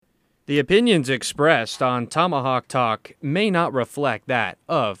The opinions expressed on Tomahawk Talk may not reflect that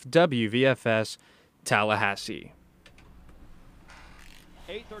of WVFS Tallahassee.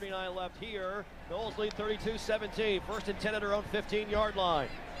 8:39 left here. Noles lead 32-17. First and 10 at her own 15-yard line.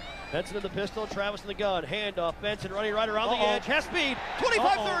 Benson in the pistol, Travis in the gun. Handoff, Benson running right around the edge. Has speed,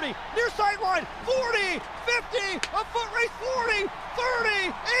 25-30, near sideline, 40, 50, a foot race, 40,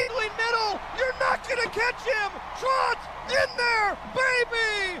 30, angling middle. You're not going to catch him. Trot in there,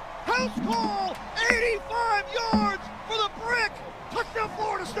 baby. House call, 85 yards for the brick. Touchdown,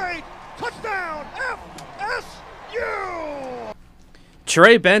 Florida State. Touchdown, FSU.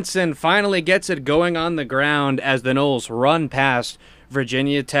 Trey Benson finally gets it going on the ground as the Noles run past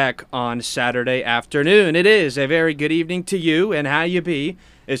Virginia Tech on Saturday afternoon. It is a very good evening to you and how you be.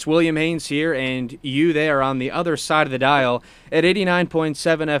 It's William Haynes here and you there on the other side of the dial at 89.7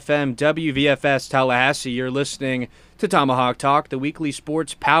 FM WVFS Tallahassee. You're listening to Tomahawk Talk, the weekly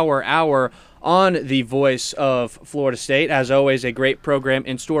sports power hour on the voice of Florida State. As always, a great program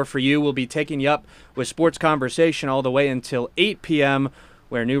in store for you. We'll be taking you up with sports conversation all the way until 8 p.m.,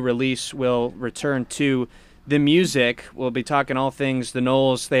 where new release will return to the music. We'll be talking all things the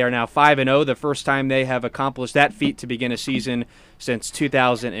Noles. They are now 5-0, the first time they have accomplished that feat to begin a season since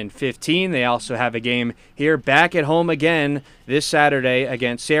 2015. They also have a game here back at home again this Saturday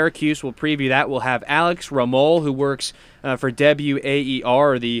against Syracuse. We'll preview that. We'll have Alex Remoll, who works for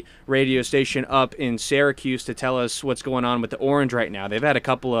WAER, the radio station up in Syracuse, to tell us what's going on with the Orange right now. They've had a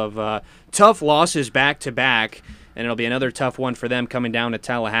couple of tough losses back-to-back, and it'll be another tough one for them coming down to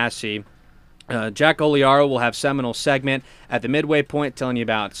Tallahassee. Jack Oliaro will have Seminole segment at the midway point telling you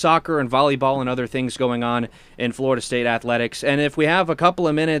about soccer and volleyball and other things going on in Florida State athletics. And if we have a couple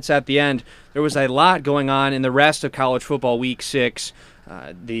of minutes at the end, there was a lot going on in the rest of college football week 6.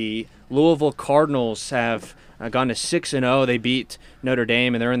 The Louisville Cardinals have gone to 6-0. They beat Notre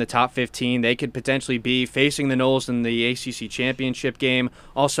Dame, and they're in the top 15. They could potentially be facing the Noles in the ACC championship game.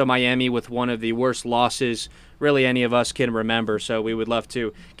 Also, Miami with one of the worst losses really any of us can remember. So we would love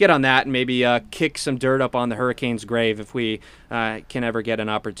to get on that and maybe kick some dirt up on the Hurricanes' grave if we can ever get an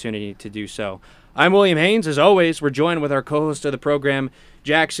opportunity to do so. I'm William Haynes. As always, we're joined with our co-host of the program,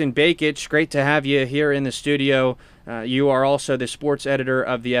 Jackson Bakich. Great to have you here in the studio. You are also the sports editor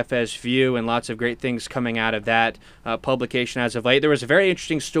of the FSU, and lots of great things coming out of that publication as of late. There was a very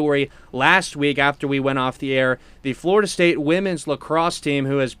interesting story last week after we went off the air. The Florida State women's lacrosse team,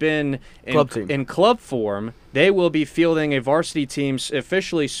 who has been in club form, they will be fielding a varsity team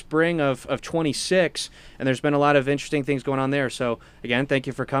officially spring of 26, and there's been a lot of interesting things going on there. So, again, thank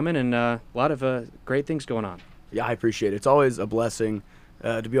you for coming, and a lot of great things going on. Yeah, I appreciate it. It's always a blessing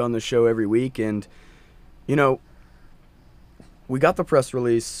to be on the show every week, and, you know, we got the press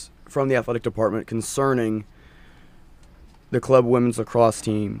release from the athletic department concerning the club women's lacrosse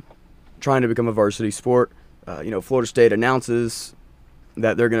team trying to become a varsity sport. Florida State announces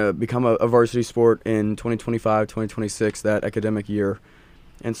that they're going to become a varsity sport in 2025, 2026, that academic year.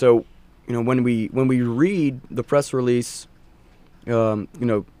 And so, when we read the press release, the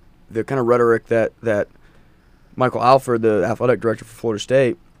kind of rhetoric that Michael Alford, the athletic director for Florida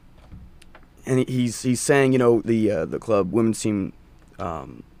State, and he's saying, the club women's team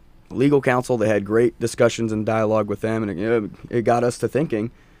legal counsel, they had great discussions and dialogue with them, and it got us to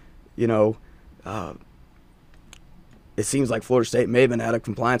thinking, it seems like Florida State may have been out of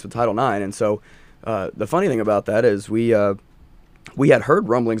compliance with Title IX. And so the funny thing about that is we had heard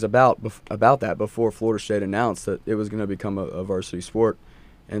rumblings about that before Florida State announced that it was going to become a varsity sport.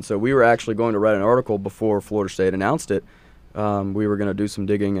 And so we were actually going to write an article before Florida State announced it. We were going to do some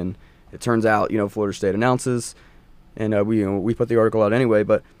digging, and it turns out, Florida State announces, and we put the article out anyway.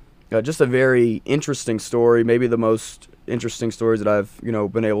 But just a very interesting story, maybe the most interesting stories that I've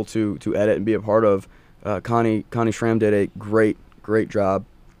been able to edit and be a part of. Connie Schramm did a great job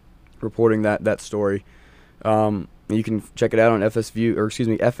reporting that story. You can check it out on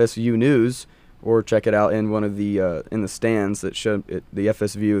FSU News, or check it out in one of the in the stands that show the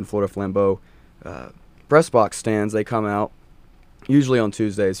FSU and Florida Flambeau press box stands. They come out usually on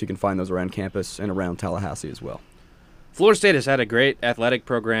Tuesdays. You can find those around campus and around Tallahassee as well. Florida State has had a great athletic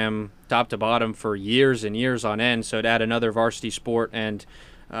program top to bottom for years and years on end, so to add another varsity sport, and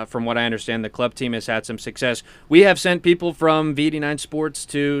from what I understand, the club team has had some success. We have sent people from VD9 Sports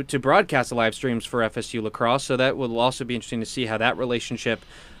to broadcast the live streams for FSU lacrosse, so that will also be interesting to see how that relationship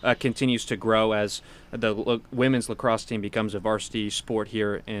continues to grow as the women's lacrosse team becomes a varsity sport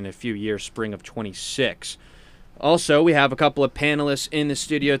here in a few years, spring of 26. Also, we have a couple of panelists in the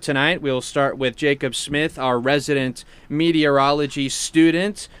studio tonight. We'll start with Jacob Smith, our resident meteorology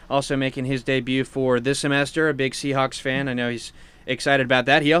student, also making his debut for this semester, a big Seahawks fan. I know he's excited about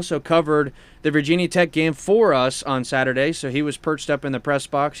that. He also covered the Virginia Tech game for us on Saturday, so he was perched up in the press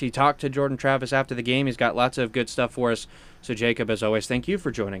box. He talked to Jordan Travis after the game. He's got lots of good stuff for us. So, Jacob, as always, thank you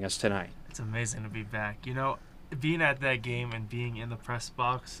for joining us tonight. It's amazing to be back. Being at that game and being in the press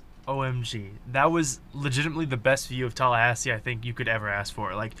box, OMG. That was legitimately the best view of Tallahassee I think you could ever ask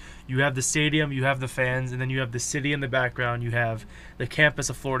for. Like, you have the stadium, you have the fans, and then you have the city in the background. You have the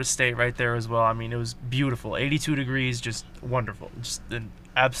campus of Florida State right there as well. I mean, it was beautiful. 82 degrees, just wonderful. Just an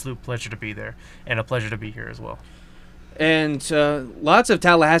absolute pleasure to be there, and a pleasure to be here as well. And lots of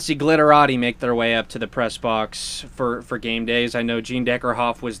Tallahassee glitterati make their way up to the press box for game days. I know Gene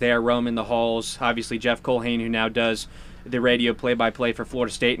Deckerhoff was there roaming the halls. Obviously, Jeff Colhane, who now does the radio play-by-play for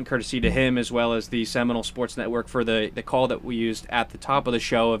Florida State, and courtesy to him as well as the Seminole Sports Network for the call that we used at the top of the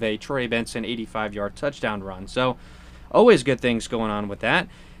show of a Troy Benson 85-yard touchdown run. So always good things going on with that.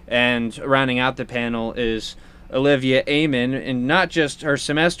 And rounding out the panel is Olivia Ammon, and not just her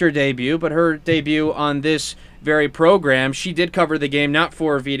semester debut, but her debut on this very program. She did cover the game not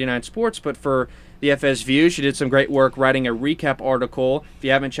for VD9 Sports, but for the FSU. She did some great work writing a recap article. If you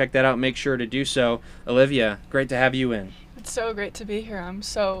haven't checked that out, make sure to do so. Olivia, great to have you in. It's so great to be here. I'm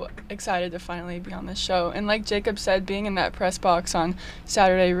so excited to finally be on this show. And like Jacob said, being in that press box on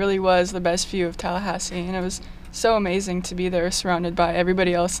Saturday really was the best view of Tallahassee, and it was so amazing to be there surrounded by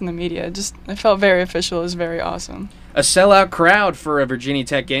everybody else in the media. It felt very official. It was very awesome. A sellout crowd for a Virginia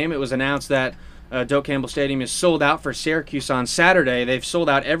Tech game. It was announced that Doak Campbell Stadium is sold out for Syracuse on Saturday. They've sold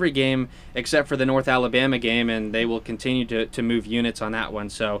out every game except for the North Alabama game, and they will continue to move units on that one.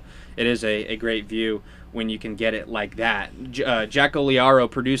 So it is a great view when you can get it like that. Jack Oliaro,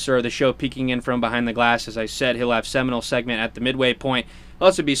 producer of the show, peeking in from behind the glass. As I said, he'll have Seminole segment at the midway point. He'll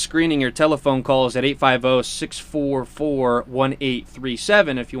also be screening your telephone calls at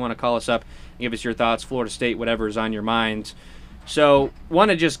 850-644-1837 if you want to call us up and give us your thoughts, Florida State, whatever is on your mind. So, want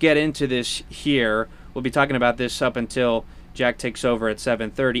to just get into this here. We'll be talking about this up until Jack takes over at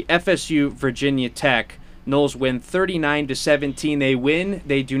 7:30. FSU, Virginia Tech. Noles win 39-17. They win.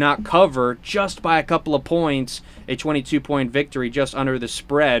 They do not cover just by a couple of points. A 22-point victory just under the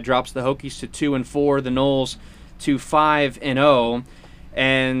spread drops the Hokies to 2-4. The Noles to 5-0.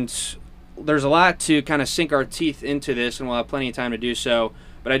 And there's a lot to kind of sink our teeth into this, and we'll have plenty of time to do so.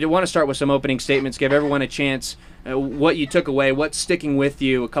 But I do want to start with some opening statements, give everyone a chance. What you took away, what's sticking with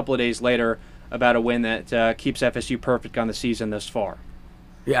you a couple of days later about a win that keeps FSU perfect on the season thus far?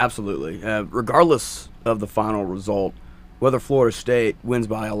 Yeah, absolutely. Regardless of the final result, whether Florida State wins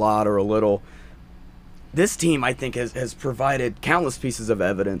by a lot or a little, this team, I think, has provided countless pieces of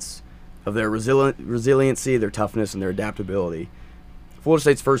evidence of their resiliency, their toughness, and their adaptability. Florida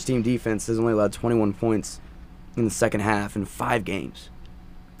State's first-team defense has only allowed 21 points in the second half in 5 games.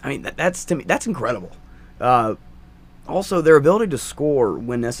 I mean, that's to me, that's incredible. Also, their ability to score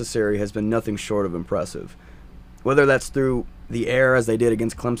when necessary has been nothing short of impressive. Whether that's through the air, as they did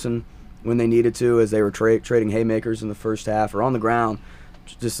against Clemson when they needed to, as they were trading haymakers in the first half, or on the ground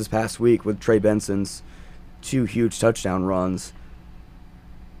just this past week with Trey Benson's 2 huge touchdown runs,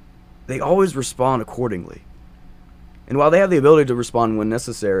 they always respond accordingly. And while they have the ability to respond when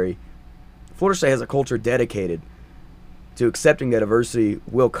necessary, Florida State has a culture dedicated to accepting that adversity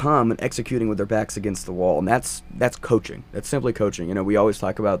will come and executing with their backs against the wall. And that's coaching. That's simply coaching. You know, we always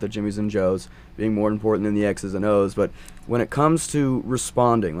talk about the Jimmies and Joes being more important than the X's and O's, but when it comes to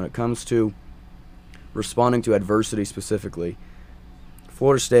responding, to adversity specifically,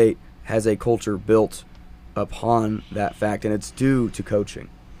 Florida State has a culture built upon that fact, and it's due to coaching.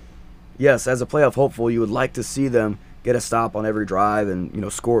 Yes, as a playoff hopeful, you would like to see them get a stop on every drive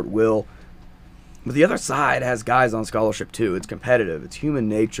and, score at will. But the other side has guys on scholarship too. It's competitive. It's human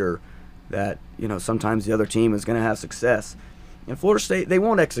nature that, sometimes the other team is going to have success. And Florida State, they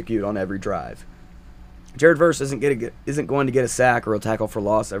won't execute on every drive. Jared Verse isn't going to get a sack or a tackle for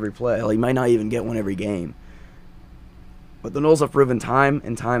loss every play. Hell, he might not even get one every game. But the Noles have proven time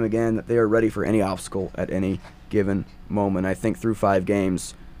and time again that they are ready for any obstacle at any given moment. I think through 5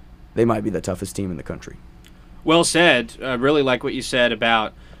 games, they might be the toughest team in the country. Well said. I really like what you said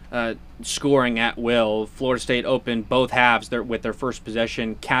about scoring at will. Florida State opened both halves with their first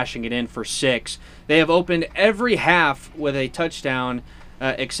possession, cashing it in for 6. They have opened every half with a touchdown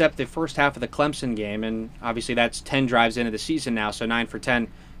except the first half of the Clemson game, and obviously that's 10 drives into the season now, so 9 for 10.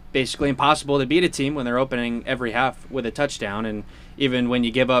 Basically impossible to beat a team when they're opening every half with a touchdown, and even when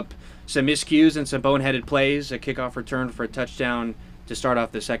you give up some miscues and some boneheaded plays, a kickoff return for a touchdown to start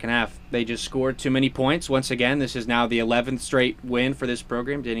off the second half, they just scored too many points. Once again, this is now the 11th straight win for this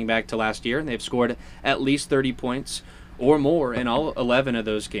program, dating back to last year, and they've scored at least 30 points or more in all 11 of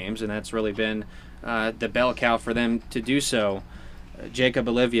those games, and that's really been the bell cow for them to do so. Jacob,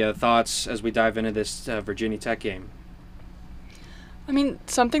 Olivia, thoughts as we dive into this Virginia Tech game? I mean,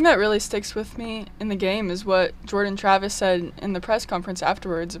 something that really sticks with me in the game is what Jordan Travis said in the press conference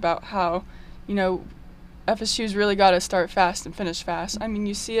afterwards about how, FSU's really got to start fast and finish fast. I mean,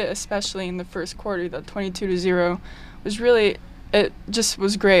 you see it especially in the first quarter. The 22-0 was really, it just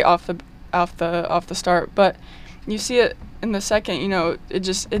was great off the start. But you see it in the second. It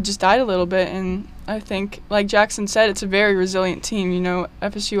just died a little bit. And I think, like Jackson said, it's a very resilient team.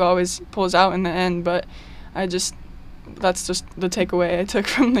 FSU always pulls out in the end. But that's just the takeaway I took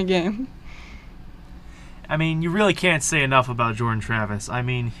from the game. I mean, you really can't say enough about Jordan Travis. I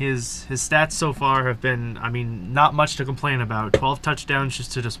mean, his stats so far have been, not much to complain about. 12 touchdowns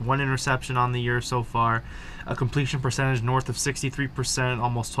just one interception on the year so far. A completion percentage north of 63%,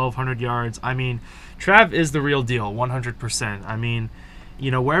 almost 1,200 yards. I mean, Trav is the real deal, 100%. I mean,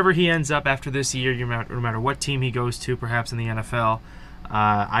 wherever he ends up after this year, no matter what team he goes to, perhaps in the NFL,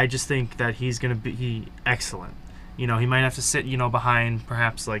 I just think that he's going to be excellent. He might have to sit, behind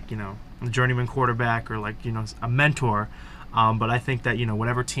perhaps a journeyman quarterback or a mentor. But I think that,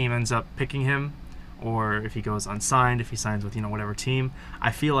 whatever team ends up picking him, or if he goes unsigned, if he signs with, whatever team,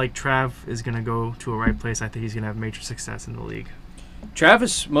 I feel like Trav is going to go to a right place. I think he's going to have major success in the league.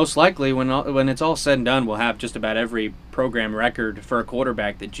 Travis, most likely, when it's all said and done, will have just about every program record for a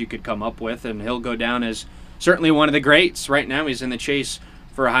quarterback that you could come up with, and he'll go down as certainly one of the greats. Right now he's in the chase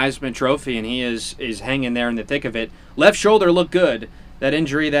for a Heisman Trophy, and he is hanging there in the thick of it. Left shoulder looked good. That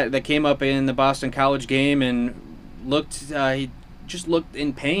injury that came up in the Boston College game and he just looked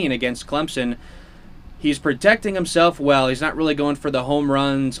in pain against Clemson. He's protecting himself well. He's not really going for the home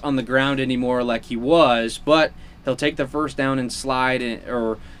runs on the ground anymore like he was, but he'll take the first down and slide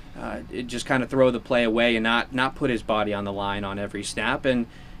or just kind of throw the play away and not put his body on the line on every snap. And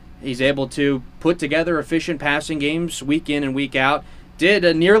he's able to put together efficient passing games week in and week out.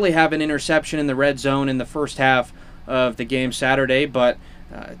 Did nearly have an interception in the red zone in the first half of the game Saturday, but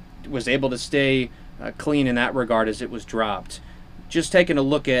was able to stay clean in that regard as it was dropped. Just taking a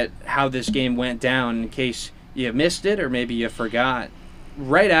look at how this game went down in case you missed it or maybe you forgot.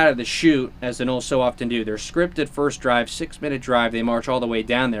 Right out of the chute, as the Noles so often do, their scripted first drive, 6-minute drive, they march all the way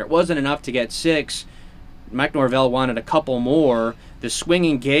down there. It wasn't enough to get 6. Mike Norvell wanted a couple more. The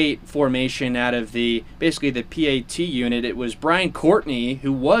swinging gate formation out of basically the PAT unit, it was Brian Courtney,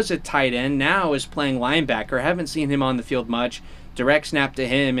 who was a tight end, now is playing linebacker. Haven't seen him on the field much. Direct snap to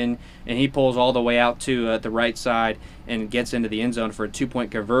him, and he pulls all the way out to the right side and gets into the end zone for a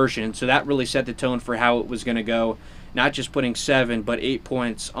 2-point conversion. So that really set the tone for how it was going to go, not just putting 7, but 8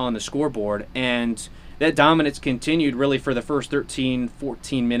 points on the scoreboard. And that dominance continued really for the first 13,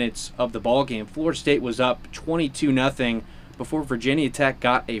 14 minutes of the ball game. Florida State was up 22-0 before Virginia Tech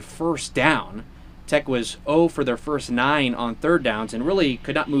got a first down. Tech was 0 for their first 9 on third downs and really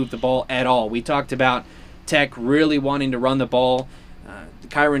could not move the ball at all. We talked about Tech really wanting to run the ball.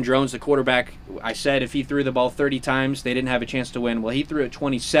 Kyron Drones, the quarterback, I said if he threw the ball 30 times, they didn't have a chance to win. Well, he threw it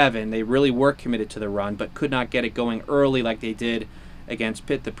 27. They really were committed to the run, but could not get it going early like they did against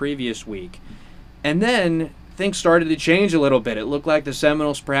Pitt the previous week. And then things started to change a little bit. It looked like the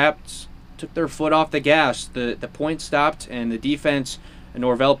Seminoles perhaps took their foot off the gas. The points stopped, and the defense,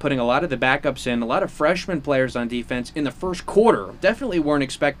 Norvell putting a lot of the backups in, a lot of freshman players on defense in the first quarter. Definitely weren't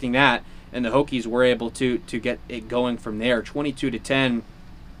expecting that, and the Hokies were able to get it going from there. 22-10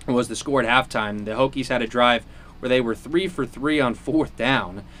 was the score at halftime. The Hokies had a drive where they were 3 for 3 on fourth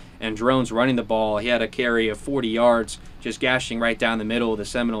down, and Drones running the ball. He had a carry of 40 yards, just gashing right down the middle of the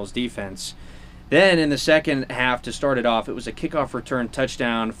Seminoles defense. Then in the second half, to start it off, it was a kickoff return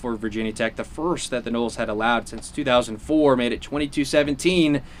touchdown for Virginia Tech, the first that the Noles had allowed since 2004, made it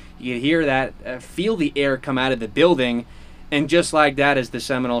 22-17. You could hear that, feel the air come out of the building, and just like that, as the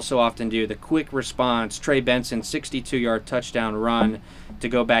Seminoles so often do, the quick response, Trey Benson, 62-yard touchdown run to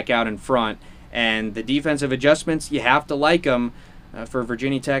go back out in front. And the defensive adjustments, you have to like them. For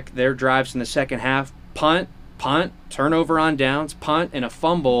Virginia Tech, their drives in the second half, punt, turnover on downs, punt, and a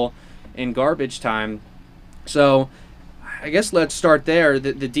fumble in garbage time. So I guess let's start there.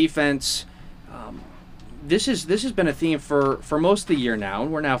 The defense, this has been a theme for most of the year now.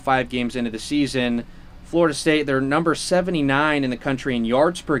 We're now 5 games into the season. Florida State, they're number 79 in the country in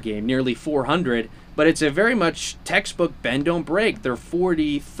yards per game, nearly 400, but it's a very much textbook bend don't break. They're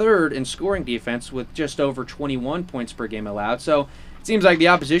 43rd in scoring defense with just over 21 points per game allowed. So it seems like the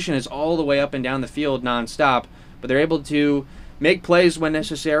opposition is all the way up and down the field nonstop, but they're able to make plays when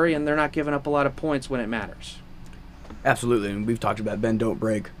necessary, and they're not giving up a lot of points when it matters. Absolutely, and we've talked about bend don't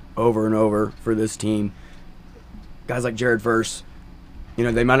break over and over for this team. Guys like Jared Verse,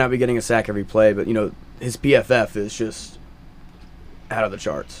 they might not be getting a sack every play, but his PFF is just out of the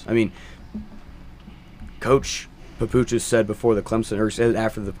charts. I mean, Coach Papuchis said before the Clemson, or said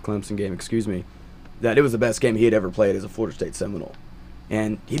after the Clemson game, that it was the best game he had ever played as a Florida State Seminole.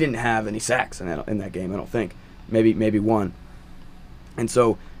 And he didn't have any sacks in that game, I don't think. Maybe one. And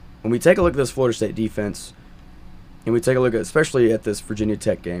so when we take a look at this Florida State defense, and we take a look at, especially at this Virginia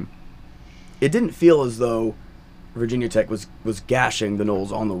Tech game, it didn't feel as though Virginia Tech was gashing the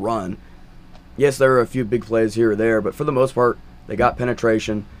Noles on the run. Yes, there were a few big plays here or there, but for the most part, they got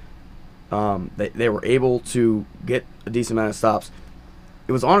penetration. They were able to get a decent amount of stops.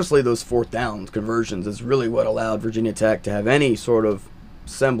 It was honestly those fourth down conversions is really what allowed Virginia Tech to have any sort of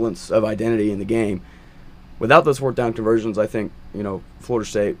semblance of identity in the game. Without those fourth down conversions, I think, Florida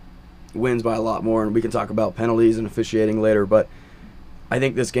State wins by a lot more, and we can talk about penalties and officiating later, but I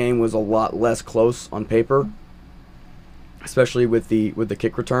think this game was a lot less close on paper, especially with the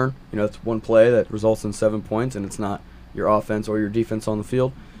kick return. It's one play that results in 7 points, and it's not your offense or your defense on the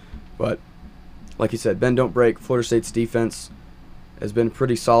field. But like you said, bend don't break. Florida State's defense has been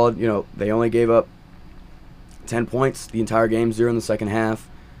pretty solid. They only gave up 10 points the entire game, 0 in the second half.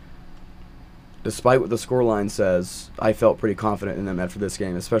 Despite what the scoreline says, I felt pretty confident in them after this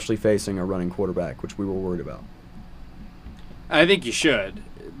game, especially facing a running quarterback, which we were worried about. I think you should.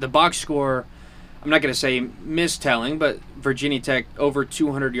 The box score, I'm not going to say mistelling, but Virginia Tech over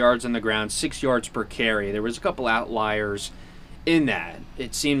 200 yards on the ground, 6 yards per carry. There was a couple outliers in that.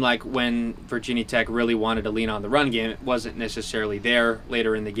 It seemed like when Virginia Tech really wanted to lean on the run game, it wasn't necessarily there.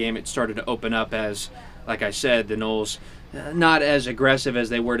 Later in the game, it started to open up as, like I said, the Noles not as aggressive as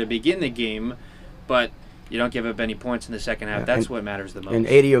they were to begin the game, but you don't give up any points in the second half. That's what matters the most. And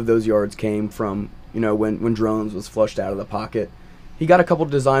 80 of those yards came from, when Drones was flushed out of the pocket. He got a couple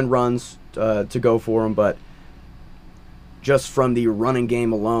design runs to go for him, but just from the running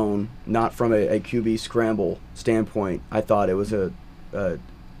game alone, not from a QB scramble standpoint, I thought it was a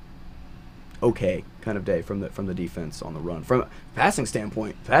okay kind of day from the defense on the run. From a passing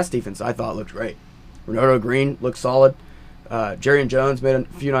standpoint, pass defense I thought looked great. Renardo Green looked solid. Jerry and Jones made a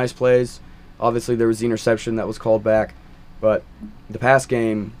few nice plays. Obviously, there was the interception that was called back, but the pass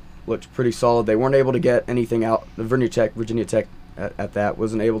game looked pretty solid. They weren't able to get anything out. Virginia Tech at that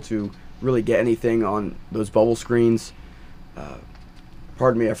wasn't able to really get anything on those bubble screens.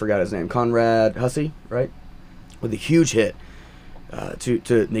 Pardon me, I forgot his name. Conrad Hussey, right? With a huge hit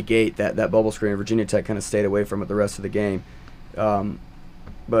to negate that bubble screen. Virginia Tech kind of stayed away from it the rest of the game.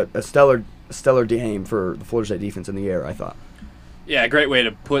 But a stellar game for the Florida State defense in the air, I thought. Yeah, a great way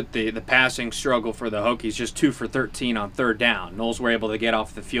to put the passing struggle for the Hokies, just 2 for 13 on third down. Noles were able to get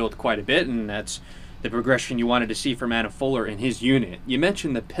off the field quite a bit, and that's the progression you wanted to see from Adam Fuller and his unit. You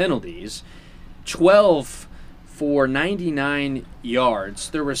mentioned the penalties, 12 for 99 yards.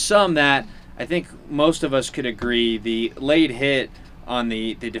 There were some that I think most of us could agree. The late hit on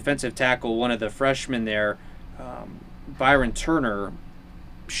the defensive tackle, one of the freshmen there, Byron Turner,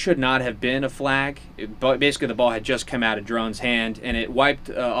 should not have been a flag. Basically, the ball had just come out of Drone's hand, and it wiped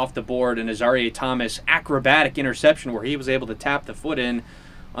off the board an Azaria Thomas acrobatic interception where he was able to tap the foot in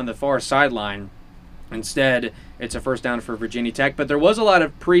on the far sideline. Instead, it's a first down for Virginia Tech. But there was a lot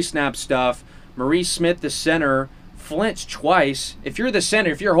of pre-snap stuff. Maurice Smith, the center, flinched twice. If you're the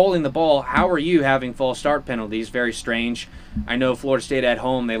center, if you're holding the ball, how are you having false start penalties? Very strange. I know Florida State at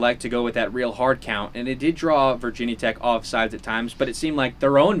home, they like to go with that real hard count, and it did draw Virginia Tech offsides at times, but it seemed like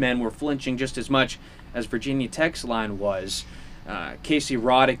their own men were flinching just as much as Virginia Tech's line was. Casey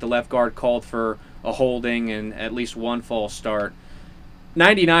Roddick, the left guard, called for a holding and at least one false start.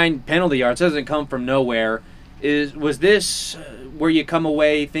 99 penalty yards doesn't come from nowhere. Was this where you come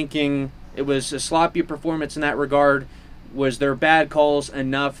away thinking it was a sloppy performance in that regard? Was there bad calls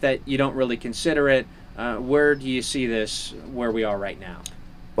enough that you don't really consider it? Where do you see this where we are right now?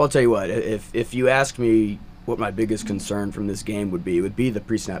 Well, I'll tell you what. If you ask me what my biggest concern from this game would be, it would be the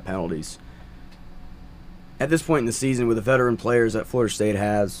pre-snap penalties. At this point in the season, with the veteran players that Florida State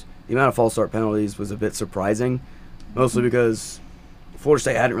has, the amount of false start penalties was a bit surprising, mostly because Florida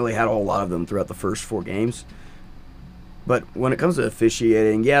State hadn't really had a whole lot of them throughout the first 4 games. But when it comes to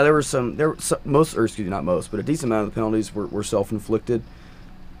officiating, yeah, a decent amount of the penalties were self-inflicted.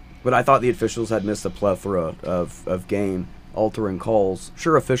 But I thought the officials had missed a plethora of game-altering calls.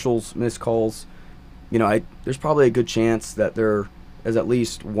 Sure, officials miss calls. There's probably a good chance that there is at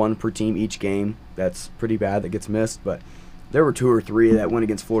least one per team each game that's pretty bad that gets missed. But there were 2 or 3 that went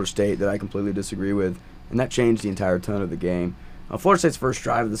against Florida State that I completely disagree with, and that changed the entire tone of the game. Florida State's first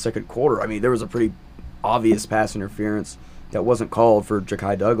drive of the second quarter, there was a pretty obvious pass interference that wasn't called for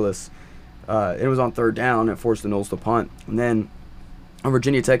Ja'Kai Douglas. It was on third down. It forced the Noles to punt. And then on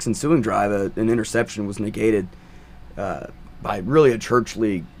Virginia Tech's ensuing drive, an interception was negated by really a church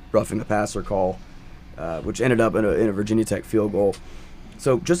league roughing the passer call, which ended up in a Virginia Tech field goal.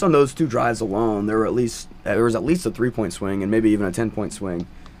 So just on those 2 drives alone, there was at least a 3-point swing and maybe even a 10-point swing,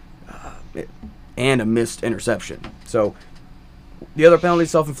 and a missed interception. So the other penalty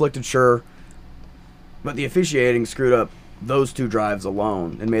self-inflicted, sure, but the officiating screwed up those 2 drives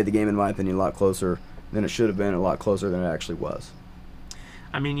alone and made the game, in my opinion, a lot closer than it should have been, a lot closer than it actually was.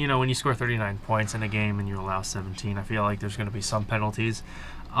 I mean, when you score 39 points in a game and you allow 17, I feel like there's going to be some penalties.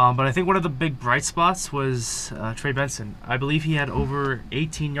 But I think one of the big bright spots was Trey Benson. I believe he had over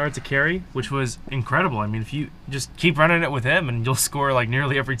 18 yards a carry, which was incredible. I mean, if you just keep running it with him and you'll score like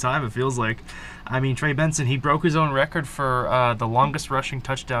nearly every time, it feels like. I mean, Trey Benson, he broke his own record for the longest rushing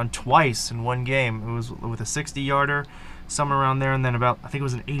touchdown twice in one game. It was with a 60-yarder, somewhere around there, and then I think it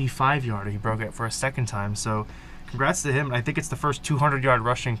was an 85-yarder. He broke it for a second time. So congrats to him. I think it's the first 200-yard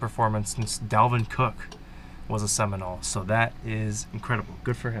rushing performance since Dalvin Cook was a Seminole. So that is incredible.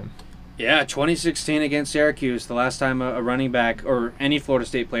 Good for him. Yeah, 2016 against Syracuse, the last time a running back, or any Florida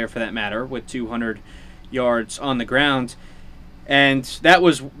State player for that matter, with 200 yards on the ground. And that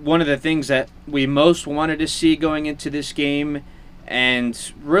was one of the things that we most wanted to see going into this game,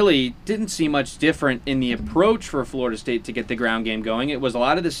 and really didn't see much different in the approach for Florida State to get the ground game going. It was a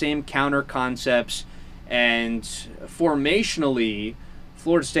lot of the same counter concepts, and formationally,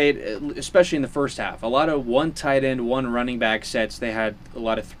 Florida State, especially in the first half, a lot of 1 tight end, 1 running back sets. They had a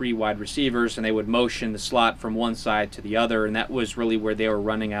lot of 3 wide receivers, and they would motion the slot from one side to the other, and that was really where they were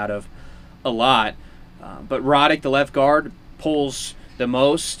running out of a lot. But Roddick, the left guard, pulls the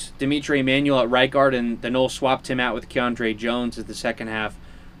most. Dimitri Emanuel at right guard, and the Noles swapped him out with Keandre Jones as the second half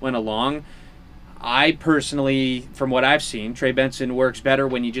went along. I personally, from what I've seen, Trey Benson works better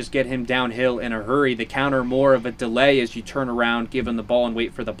when you just get him downhill in a hurry. The counter more of a delay as you turn around, give him the ball, and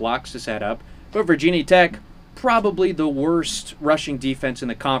wait for the blocks to set up. But Virginia Tech, probably the worst rushing defense in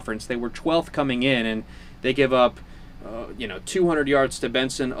the conference. They were 12th coming in, and they give up 200 yards to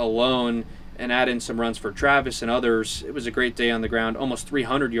Benson alone, and add in some runs for Travis and others. It was a great day on the ground, almost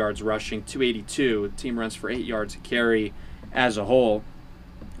 300 yards rushing, 282. The team runs for 8 yards a carry as a whole.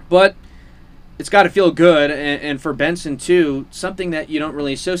 But it's got to feel good, and for Benson, too, something that you don't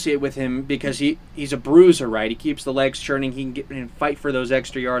really associate with him because he's a bruiser, right? He keeps the legs churning. He can get and fight for those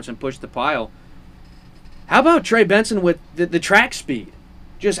extra yards and push the pile. How about Trey Benson with the track speed?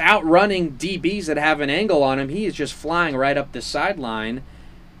 Just outrunning DBs that have an angle on him. He is just flying right up the sideline.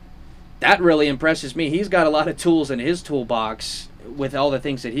 That really impresses me. He's got a lot of tools in his toolbox with all the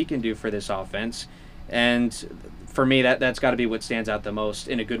things that he can do for this offense. And for me, that's got to be what stands out the most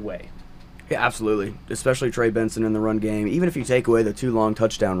in a good way. Yeah, absolutely. Especially Trey Benson in the run game. Even if you take away the 2 long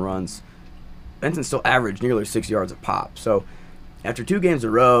touchdown runs, Benson still averaged nearly 6 yards a pop. So after 2 games in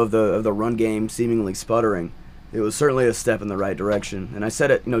a row of the run game seemingly sputtering, it was certainly a step in the right direction. And I said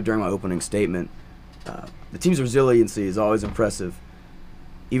it, during my opening statement. The team's resiliency is always impressive,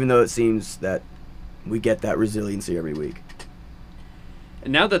 even though it seems that we get that resiliency every week.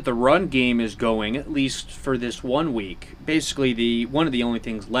 And now that the run game is going, at least for this 1 week, basically one of the only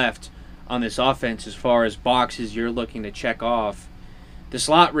things left on this offense as far as boxes you're looking to check off, the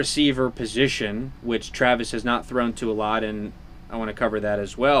slot receiver position, which Travis has not thrown to a lot, and I want to cover that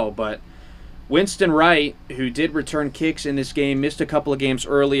as well. But Winston Wright, who did return kicks in this game, missed a couple of games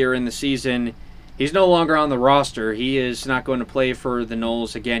earlier in the season. He's no longer on the roster. He is not going to play for the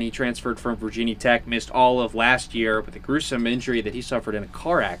Noles again. He transferred from Virginia Tech, missed all of last year with a gruesome injury that he suffered in a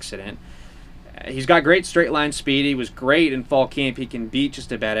car accident. He's got great straight line speed. He was great in fall camp. He can beat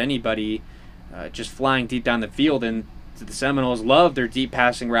just about anybody, just flying deep down the field. And the Seminoles love their deep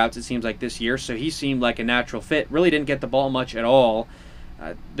passing routes, it seems like, this year. So he seemed like a natural fit. Really didn't get the ball much at all.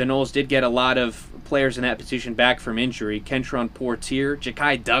 The Noles did get a lot of players in that position back from injury. Kentron Portier,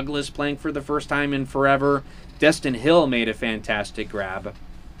 Ja'Kai Douglas playing for the first time in forever. Destin Hill made a fantastic grab.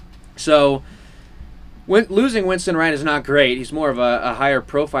 So losing Winston Wright is not great. He's more of a higher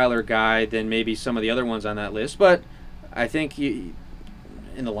profiler guy than maybe some of the other ones on that list. But I think in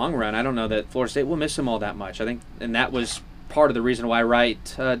the long run, I don't know that Florida State will miss him all that much. I think, and that was part of the reason why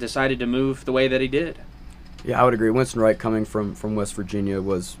Wright decided to move the way that he did. Yeah, I would agree. Winston Wright coming from West Virginia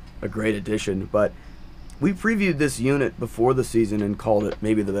was a great addition, but we previewed this unit before the season and called it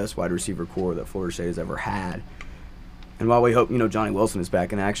maybe the best wide receiver core that Florida State has ever had. And while we hope, Johnny Wilson is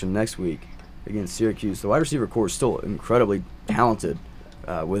back in action next week against Syracuse, the wide receiver core is still incredibly talented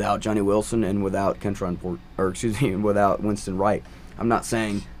without Johnny Wilson and without without Winston Wright. I'm not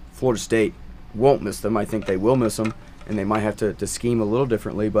saying Florida State won't miss them. I think they will miss them, and they might have to scheme a little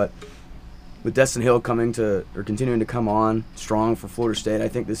differently, but with Destin Hill continuing to come on strong for Florida State, I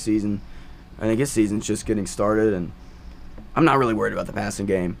think his season's just getting started, and I'm not really worried about the passing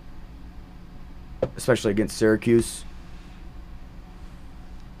game, especially against Syracuse.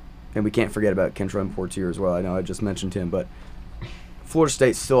 And we can't forget about Kentrell Portier as well. I know I just mentioned him, but Florida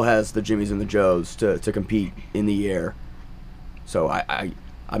State still has the Jimmies and the Joes to compete in the air. So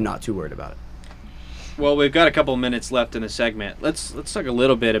I'm not too worried about it. Well, we've got a couple minutes left in the segment. Let's talk a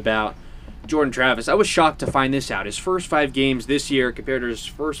little bit about Jordan Travis. I was shocked to find this out. His first 5 games this year compared to his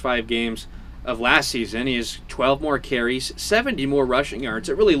first 5 games of last season, he has 12 more carries, 70 more rushing yards.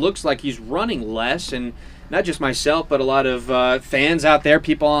 It really looks like he's running less, and not just myself, but a lot of fans out there,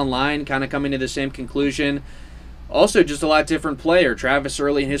 people online, kind of coming to the same conclusion. Also, just a lot different player. Travis,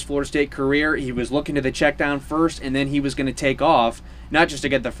 early in his Florida State career, he was looking to the check down first, and then he was going to take off, not just to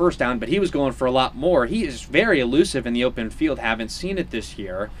get the first down, but he was going for a lot more. He is very elusive in the open field. Haven't seen it this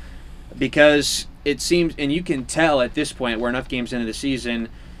year because it seems, and you can tell at this point, we're enough games into the season,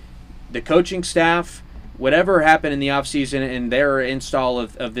 the coaching staff, whatever happened in the offseason and their install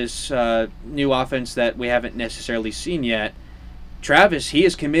of this new offense that we haven't necessarily seen yet, Travis, he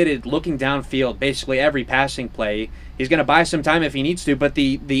is committed looking downfield basically every passing play. He's going to buy some time if he needs to, but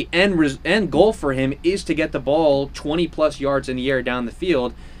the end goal for him is to get the ball 20-plus yards in the air down the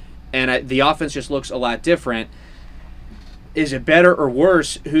field, and the offense just looks a lot different. Is it better or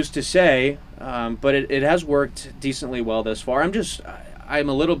worse? Who's to say? But it has worked decently well thus far. I'm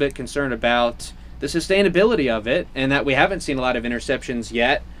a little bit concerned about the sustainability of it, and that we haven't seen a lot of interceptions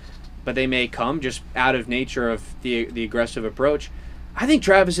yet, but they may come just out of nature of the aggressive approach. I think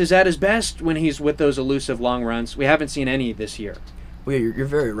Travis is at his best when he's with those elusive long runs. We haven't seen any this year. Well, you're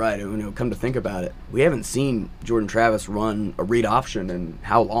very right. When you come to think about it, we haven't seen Jordan Travis run a read option in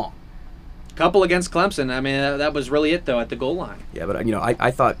how long? Couple against Clemson. I mean, that was really it, though, at the goal line. Yeah, but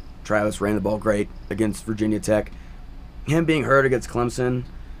I thought Travis ran the ball great against Virginia Tech. Him being hurt against Clemson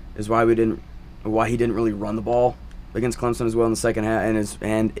is why he didn't really run the ball against Clemson as well in the second half,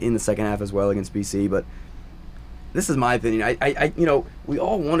 and in the second half as well against BC. But this is my opinion. We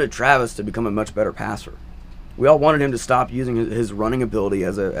all wanted Travis to become a much better passer. We all wanted him to stop using his running ability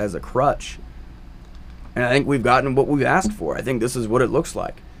as a crutch. And I think we've gotten what we've asked for. I think this is what it looks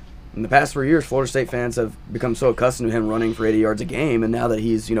like. In the past 3 years, Florida State fans have become so accustomed to him running for 80 yards a game, and now that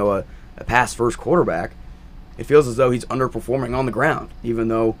he's a pass-first quarterback, it feels as though he's underperforming on the ground, even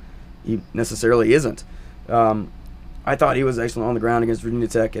though he necessarily isn't. I thought he was excellent on the ground against Virginia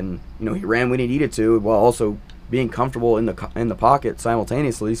Tech, and he ran when he needed to, while also being comfortable in the pocket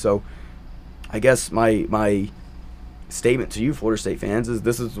simultaneously. So, I guess my statement to you, Florida State fans, is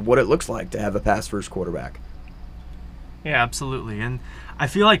this is what it looks like to have a pass-first quarterback. Yeah, absolutely. And I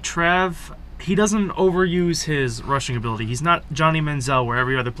feel like Trav, he doesn't overuse his rushing ability. He's not Johnny Manziel, where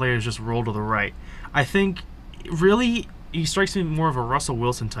every other player is just roll to the right. I think, really, he strikes me more of a Russell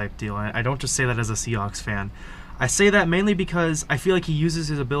Wilson type deal. I don't just say that as a Seahawks fan. I say that mainly because I feel like he uses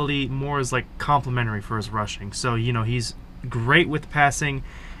his ability more as like complementary for his rushing. So, he's great with passing,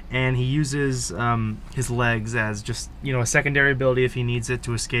 and he uses his legs as just, a secondary ability if he needs it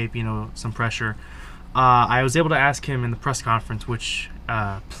to escape, some pressure. I was able to ask him in the press conference which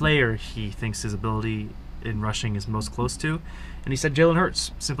player he thinks his ability in rushing is most close to, and he said Jalen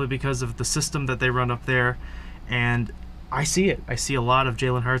Hurts, simply because of the system that they run up there, and I see it. I see a lot of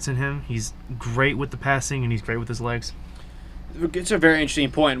Jalen Hurts in him. He's great with the passing, and he's great with his legs. It's a very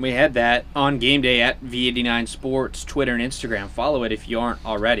interesting point. We had that on game day at V89 Sports, Twitter and Instagram. Follow it if you aren't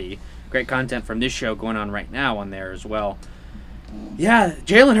already. Great content from this show going on right now on there as well. Yeah,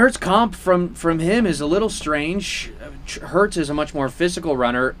 Jalen Hurts' comp from him is a little strange. Hurts is a much more physical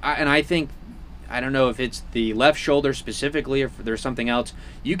runner, and I think, I don't know if it's the left shoulder specifically or if there's something else,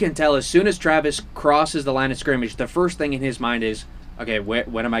 you can tell as soon as Travis crosses the line of scrimmage, the first thing in his mind is, okay,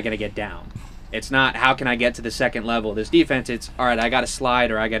 when am I going to get down? It's not, how can I get to the second level? This defense, it's, all right, I got to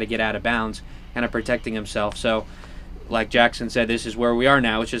slide or I got to get out of bounds, kind of protecting himself. So, like Jackson said, this is where we are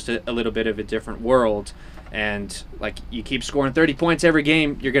now. It's just a little bit of a different world. And like you keep scoring 30 points every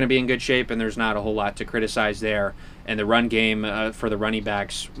game, you're going to be in good shape, and there's not a whole lot to criticize there. And the run game for the running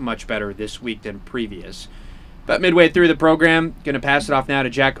backs much better this week than previous. But midway through the program, going to pass it off now to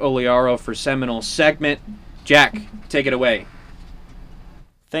Jack Oliaro for Seminole segment. Jack, take it away.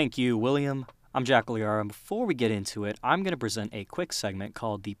 Thank you, William. I'm Jack Oliaro, and before we get into it, I'm going to present a quick segment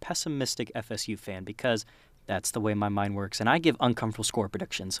called The Pessimistic FSU Fan, because that's the way my mind works, and I give uncomfortable score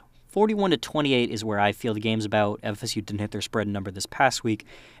predictions. 41-28 is where I feel the game's about. FSU didn't hit their spread number this past week,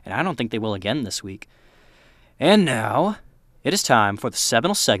 and I don't think they will again this week. And now, it is time for the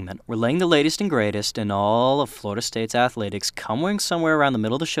Seminole segment, relaying the latest and greatest in all of Florida State's athletics, coming somewhere around the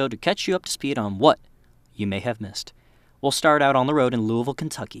middle of the show to catch you up to speed on what you may have missed. We'll start out on the road in Louisville,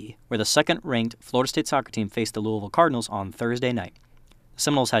 Kentucky, where the second-ranked Florida State soccer team faced the Louisville Cardinals on Thursday night. The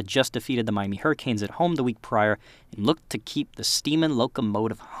Seminoles had just defeated the Miami Hurricanes at home the week prior and looked to keep the steaming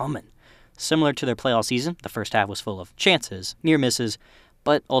locomotive humming. Similar to their playoff season, the first half was full of chances, near misses,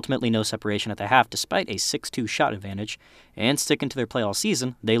 but ultimately no separation at the half despite a 6-2 shot advantage, and sticking to their playoff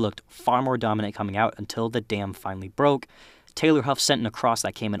season, they looked far more dominant coming out until the dam finally broke. Taylor Huff sent in a cross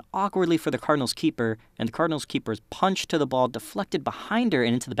that came in awkwardly for the Cardinals keeper, and the Cardinals keeper's punch to the ball deflected behind her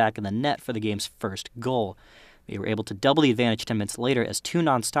and into the back of the net for the game's first goal. They were able to double the advantage 10 minutes later as two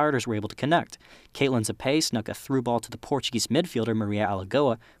non-starters were able to connect. Caitlin Zapay snuck a through ball to the Portuguese midfielder Maria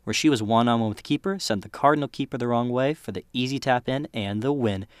Alagoa, where she was one-on-one with the keeper, sent the Cardinal keeper the wrong way for the easy tap-in and the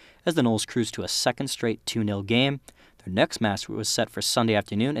win, as the Noles cruised to a second straight 2-0 game. Their next match was set for Sunday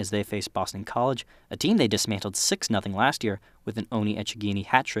afternoon as they faced Boston College, a team they dismantled 6-0 last year with an Oni Echegini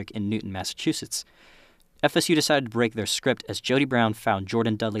hat-trick in Newton, Massachusetts. FSU decided to break their script as Jody Brown found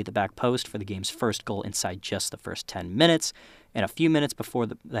Jordan Dudley at the back post for the game's first goal inside just the first 10 minutes, and a few minutes before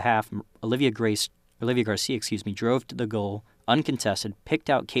the half, Olivia Garcia drove to the goal uncontested, picked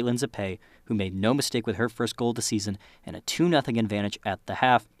out Caitlin Zapay, who made no mistake with her first goal of the season, and a 2-0 advantage at the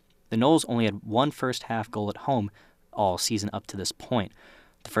half. The Noles only had one first-half goal at home all season up to this point.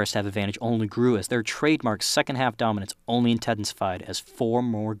 The first-half advantage only grew as their trademark second-half dominance only intensified as 4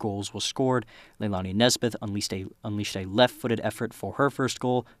 more goals were scored. Leilani Nesbitt unleashed a left-footed effort for her first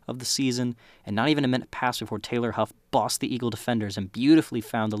goal of the season, and not even a minute passed before Taylor Huff bossed the Eagle defenders and beautifully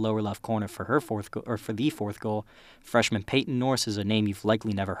found the lower left corner for the fourth goal. Freshman Peyton Norris is a name you've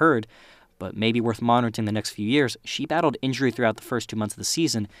likely never heard, but maybe worth monitoring the next few years. She battled injury throughout the first 2 months of the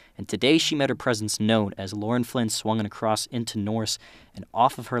season, and today she made her presence known as Lauren Flynn swung an across into Norris, and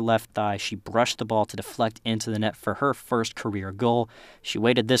off of her left thigh, she brushed the ball to deflect into the net for her first career goal. She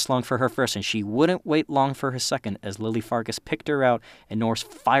waited this long for her first, and she wouldn't wait long for her second as Lily Farkas picked her out, and Norris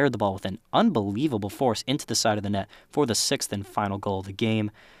fired the ball with an unbelievable force into the side of the net for the 6th and final goal of the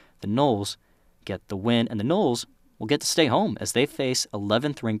game. The Noles get the win, and the Noles will get to stay home as they face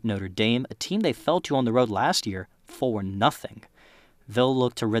 11th-ranked Notre Dame, a team they fell to on the road last year 4-0. They'll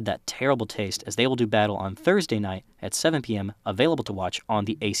look to rid that terrible taste as they will do battle on Thursday night at 7 p.m., available to watch on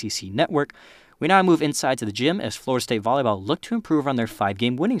the ACC network. We now move inside to the gym as Florida State volleyball look to improve on their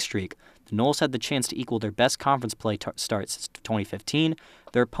 5-game winning streak. The Noles had the chance to equal their best conference play start since 2015.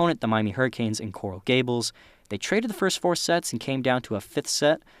 Their opponent, the Miami Hurricanes in Coral Gables. They traded the first 4 sets and came down to a 5th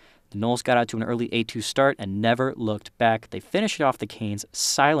set. The Noles got out to an early 8-2 start and never looked back. They finished off the Canes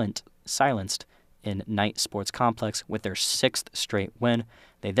silenced in Knight Sports Complex with their 6th straight win.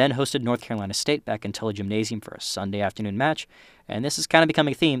 They then hosted North Carolina State back in Tully Gymnasium for a Sunday afternoon match, and this is kind of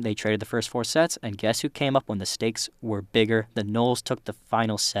becoming a theme. They traded the first 4 sets, and guess who came up when the stakes were bigger? The Noles took the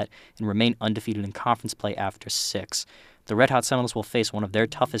final set and remain undefeated in conference play after 6. The Red Hot Seminoles will face one of their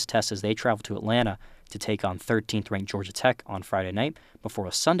toughest tests as they travel to Atlanta to take on 13th-ranked Georgia Tech on Friday night before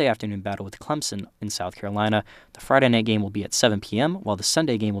a Sunday afternoon battle with Clemson in South Carolina. The Friday night game will be at 7 p.m., while the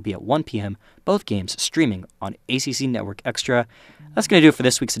Sunday game will be at 1 p.m., both games streaming on ACC Network Extra. That's going to do it for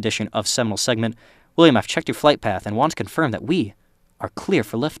this week's edition of Seminole Segment. William, I've checked your flight path and want to confirm that we are clear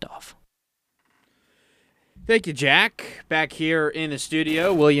for liftoff. Thank you, Jack. Back here in the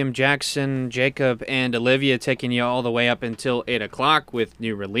studio, William, Jackson, Jacob, and Olivia taking you all the way up until 8 o'clock with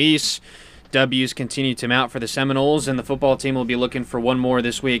new release. W's continue to mount for the Seminoles, and the football team will be looking for one more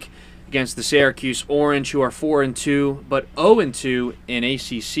this week against the Syracuse Orange, who are 4-2, but 0-2 in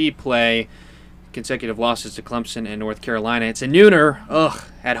ACC play. Consecutive losses to Clemson and North Carolina. It's a nooner,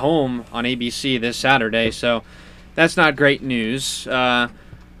 at home on ABC this Saturday, so that's not great news.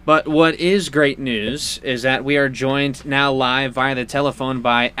 But what is great news is that we are joined now live via the telephone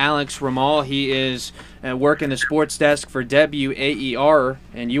by Alex Remoll. He is working the sports desk for WAER,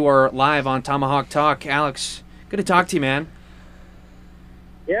 and you are live on Tomahawk Talk. Alex, good to talk to you, man.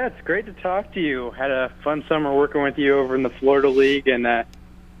 Yeah, it's great to talk to you. Had a fun summer working with you over in the Florida League, and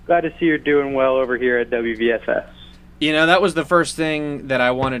glad to see you're doing well over here at WVSS. You know, that was the first thing that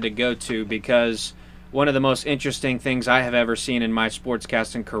I wanted to go to because one of the most interesting things I have ever seen in my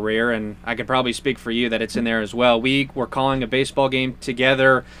sportscasting career, and I could probably speak for you that it's in there as well. We were calling a baseball game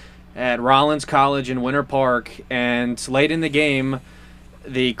together at Rollins College in Winter Park, and late in the game,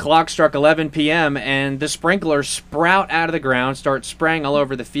 the clock struck 11 p.m., and the sprinklers sprout out of the ground, start spraying all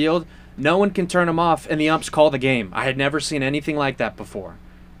over the field. No one can turn them off, and the umps call the game. I had never seen anything like that before.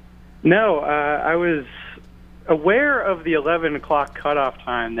 No, I was aware of the 11 o'clock cutoff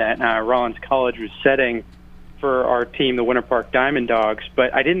time that Rollins College was setting for our team, the Winter Park Diamond Dogs,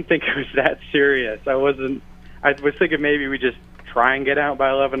 but I didn't think it was that serious. I was thinking maybe we just try and get out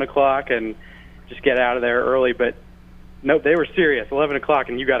by 11 o'clock and just get out of there early, but Nope, they were serious. 11 o'clock,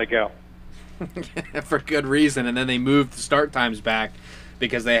 and you got to go. For good reason, and then they moved the start times back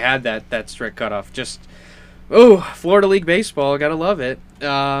because they had that strict cutoff. Just, Florida League baseball, gotta love it.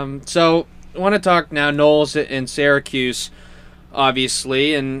 So I want to talk now Noles and Syracuse,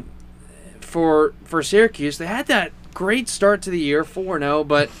 obviously, and for Syracuse, they had that great start to the year, 4-0,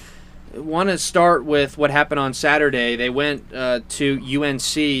 but want to start with what happened on Saturday. They went to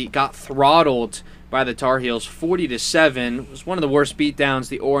UNC, got throttled by the Tar Heels 40-7. It was one of the worst beatdowns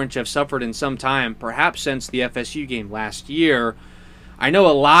the Orange have suffered in some time, perhaps since the FSU game last year. I know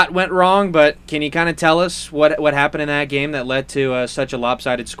a lot went wrong, but can you kind of tell us what happened in that game that led to such a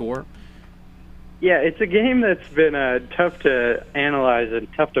lopsided score? Yeah, it's a game that's been tough to analyze and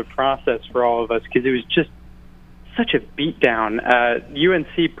tough to process for all of us because it was just such a beatdown.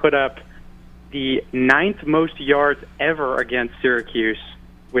 UNC put up the 9th most yards ever against Syracuse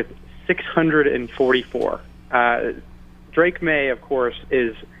with 644. Drake May, of course,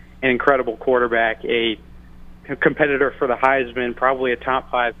 is an incredible quarterback, a competitor for the Heisman, probably a top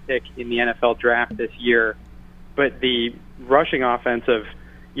 5 pick in the NFL draft this year. But the rushing offense of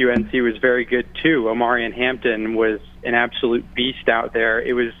UNC was very good too. Omarion Hampton was an absolute beast out there.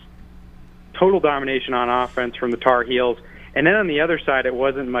 It was total domination on offense from the Tar Heels. And then on the other side, it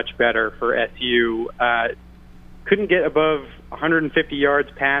wasn't much better for SU. Couldn't get above 150 yards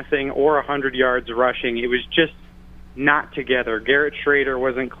passing or 100 yards rushing. It was just not together. Garrett Schrader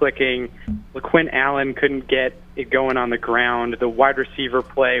wasn't clicking. LaQuint Allen couldn't get it going on the ground. The wide receiver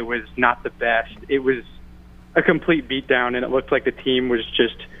play was not the best. It was a complete beatdown, and it looked like the team was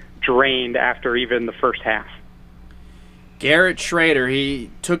just drained after even the first half. Garrett Schrader, he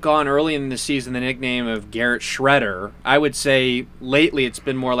took on early in the season the nickname of Garrett Shredder. I would say lately it's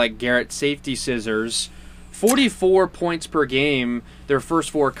been more like Garrett Safety Scissors. 44 points per game, their first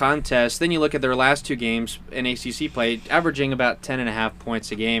 4 contests. Then you look at their last 2 games in ACC play, averaging about 10.5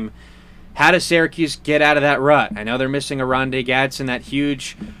 points a game. How does Syracuse get out of that rut? I know they're missing a Rondé Gadsden, that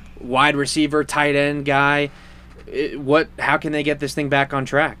huge wide receiver, tight end guy. How can they get this thing back on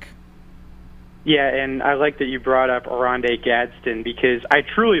track? Yeah, and I like that you brought up Rondé Gadsden because I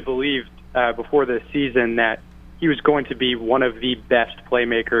truly believed before this season that he was going to be one of the best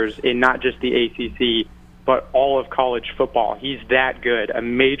playmakers in not just the ACC, but all of college football. He's that good, a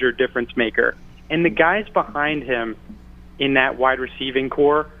major difference maker. And the guys behind him in that wide receiving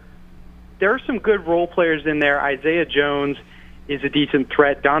core, there are some good role players in there. Isaiah Jones is a decent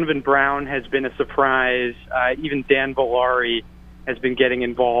threat. Donovan Brown has been a surprise. Even Dan Villari has been getting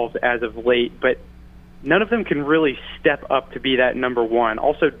involved as of late. But none of them can really step up to be that number one.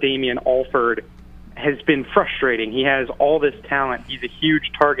 Also, Damian Alford has been frustrating. He has all this talent. He's a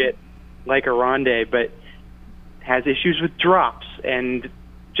huge target like Rondé, but has issues with drops and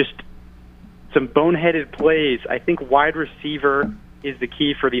just some boneheaded plays. I think wide receiver is the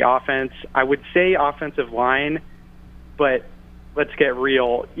key for the offense. I would say offensive line, but let's get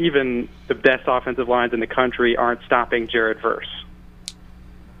real. Even the best offensive lines in the country aren't stopping Jared Verse.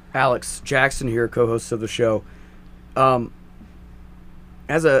 Alex Jackson here, co-host of the show.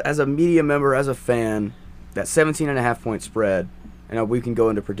 As a media member, as a fan, that 17.5 point spread, I know we can go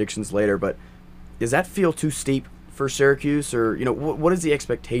into predictions later, but does that feel too steep for Syracuse? Or, what is the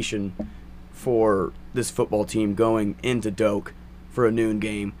expectation for this football team going into Doak for a noon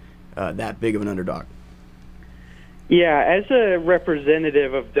game, that big of an underdog? Yeah, as a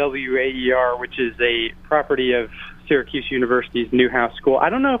representative of WAER, which is a property of Syracuse University's Newhouse School, I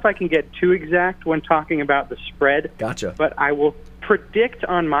don't know if I can get too exact when talking about the spread. Gotcha. But I will predict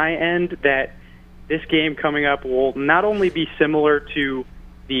on my end that this game coming up will not only be similar to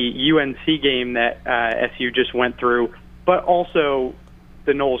the UNC game that SU just went through, but also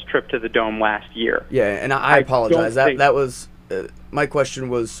the Noles trip to the Dome last year. Yeah, and I apologize. That was my question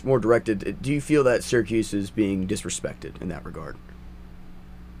was more directed. Do you feel that Syracuse is being disrespected in that regard?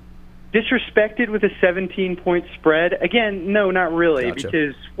 Disrespected with a 17-point spread? Again, no, not really, Gotcha.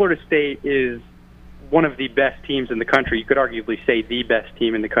 because Florida State is one of the best teams in the country. You could arguably say the best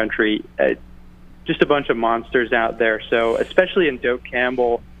team in the country. Just a bunch of monsters out there. So, especially in Doak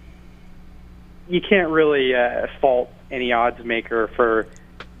Campbell, you can't really fault any odds maker for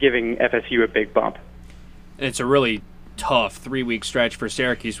giving FSU a big bump. It's a really tough 3-week stretch for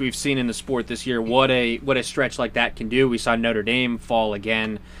Syracuse. We've seen in the sport this year what a stretch like that can do. We saw Notre Dame fall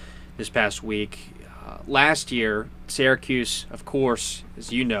again this past week. Last year, Syracuse, of course,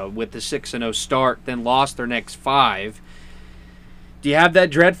 as you know, with the 6-0 start, then lost their next 5. Do you have that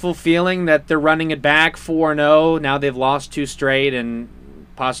dreadful feeling that they're running it back 4-0? Now they've lost 2 straight and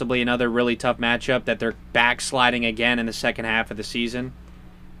possibly another really tough matchup, that they're backsliding again in the second half of the season?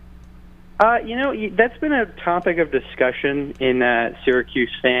 That's been a topic of discussion in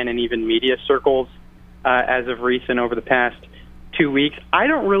Syracuse fan and even media circles as of recent over the past 2 weeks. I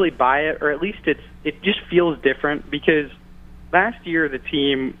don't really buy it, or at least it just feels different, because last year the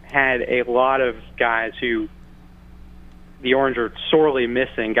team had a lot of guys who the Orange are sorely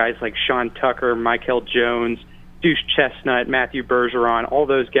missing, guys like Sean Tucker, Michael Jones, Deuce Chestnut, Matthew Bergeron, all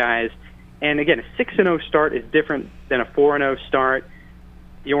those guys. And again, a 6-0 start is different than a 4-0 start.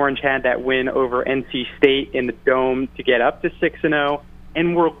 The Orange had that win over NC State in the Dome to get up to 6-0,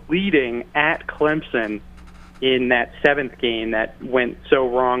 and we're leading at Clemson in that 7th game that went so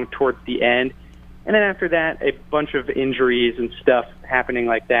wrong towards the end. And then after that, a bunch of injuries and stuff happening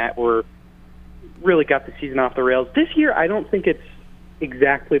like that really got the season off the rails. This year, I don't think it's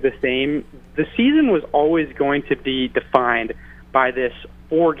exactly the same. The season was always going to be defined by this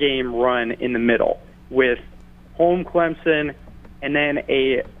 4-game run in the middle with home Clemson and then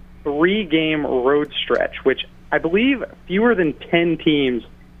a 3-game road stretch, which I believe fewer than 10 teams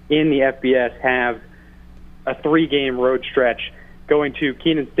in the FBS have a 3-game road stretch, going to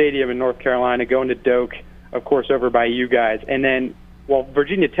Kenan Stadium in North Carolina, going to Doak, of course, over by you guys. And then, while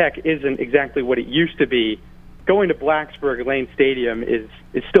Virginia Tech isn't exactly what it used to be, going to Blacksburg Lane Stadium is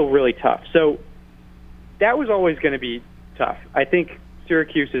still really tough. So that was always going to be tough. I think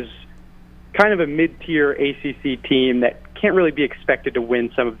Syracuse is kind of a mid-tier ACC team that can't really be expected to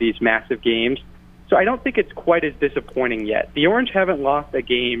win some of these massive games. So I don't think it's quite as disappointing yet. The Orange haven't lost a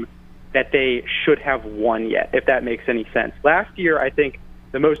game that they should have won yet, if that makes any sense. Last year, I think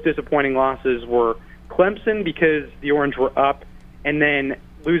the most disappointing losses were Clemson, because the Orange were up, and then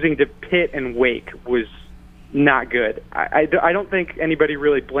losing to Pitt and Wake was not good. I don't think anybody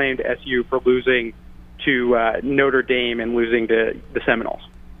really blamed SU for losing to Notre Dame and losing to the Seminoles.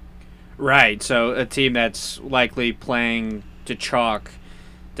 Right, so a team that's likely playing to chalk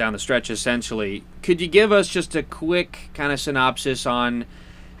down the stretch, essentially. Could you give us just a quick kind of synopsis on,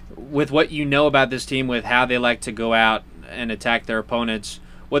 with what you know about this team, with how they like to go out and attack their opponents,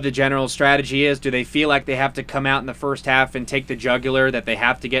 what the general strategy is? Do they feel like they have to come out in the first half and take the jugular, that they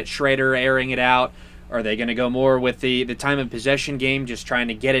have to get Schrader airing it out? Are they going to go more with the time of possession game, just trying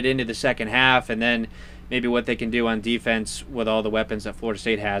to get it into the second half, and then maybe what they can do on defense with all the weapons that Florida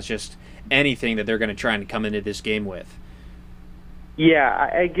State has, just anything that they're going to try and come into this game with?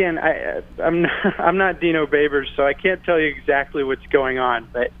 Yeah, I'm not Dino Babers, so I can't tell you exactly what's going on,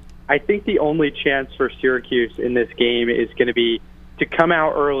 but I think the only chance for Syracuse in this game is going to be to come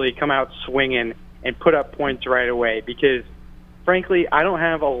out early, come out swinging, and put up points right away, because, frankly, I don't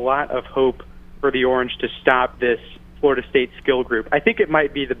have a lot of hope for the Orange to stop this Florida State skill group. I think it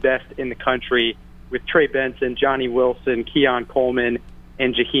might be the best in the country, with Trey Benson, Johnny Wilson, Keon Coleman,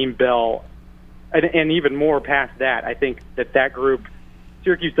 and Jaheim Bell, and even more past that. I think that group,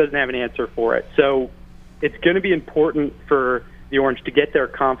 Syracuse doesn't have an answer for it. So it's going to be important for the Orange to get their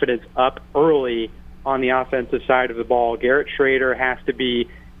confidence up early on the offensive side of the ball. Garrett Schrader has to be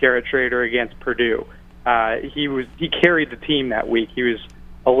Garrett Schrader against Purdue. He carried the team that week. He was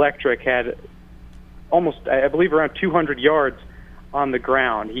electric, had almost, I believe, around 200 yards on the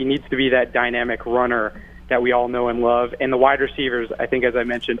ground. He needs to be that dynamic runner that we all know and love. And the wide receivers, I think, as I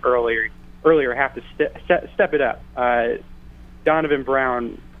mentioned earlier have to step it up. Donovan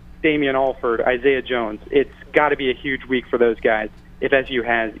Brown, Damian Alford, Isaiah Jones. It's got to be a huge week for those guys if SU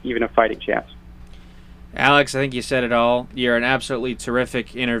has even a fighting chance. Alex, I think you said it all. You're an absolutely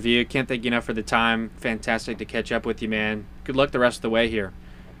terrific interview. Can't thank you enough for the time. Fantastic to catch up with you, man. Good luck the rest of the way here.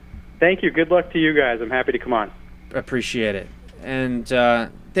 Thank you. Good luck to you guys. I'm happy to come on. Appreciate it. And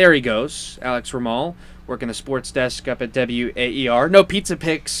there he goes, Alex Remoll, working the sports desk up at WAER. No pizza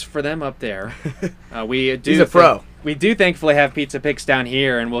picks for them up there. He's a pro. We do thankfully have pizza picks down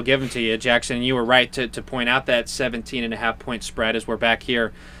here, and we'll give them to you, Jackson. You were right to point out that 17.5-point spread as we're back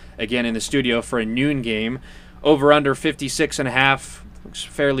here again in the studio for a noon game. Over under 56.5. Looks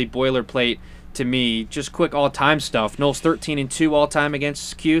fairly boilerplate to me. Just quick all-time stuff. Noles 13-2 all-time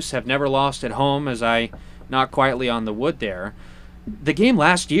against Cuse. Have never lost at home, as I knock quietly on the wood there. The game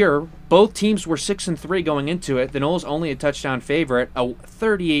last year, both teams were 6-3 going into it. The Noles only a touchdown favorite. A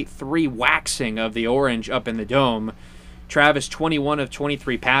 38-3 waxing of the Orange up in the Dome. Travis 21 of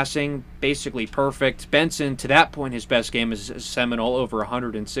 23 passing, basically perfect. Benson, to that point, his best game is Seminole, over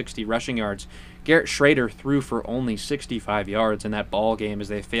 160 rushing yards. Garrett Schrader threw for only 65 yards in that ball game as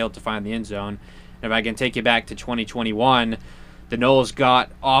they failed to find the end zone. And if I can take you back to 2021, the Noles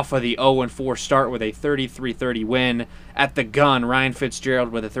got off of the 0-4 start with a 33-30 win at the gun. Ryan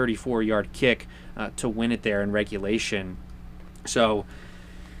Fitzgerald with a 34-yard kick to win it there in regulation. So,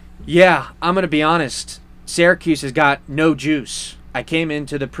 yeah, I'm going to be honest. Syracuse has got no juice I came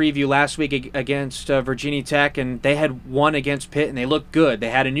into the preview last week against Virginia Tech, and they had won against Pitt, and they looked good. They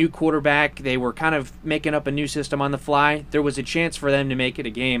had a new quarterback. They were kind of making up a new system on the fly. There was a chance for them to make it a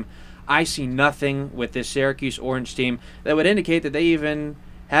game. I see nothing with this Syracuse Orange team that would indicate that they even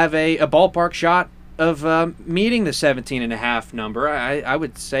have a ballpark shot of meeting the 17.5 number. I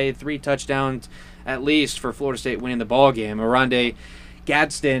would say 3 touchdowns at least for Florida State winning the ball game. Oronde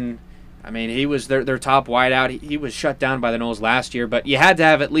Gadsden, I mean, he was their top wideout. He was shut down by the Noles last year, but you had to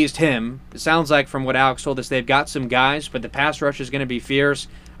have at least him. It sounds like from what Alex told us, they've got some guys, but the pass rush is going to be fierce.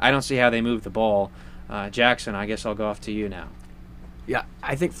 I don't see how they move the ball. Jackson, I guess I'll go off to you now. Yeah,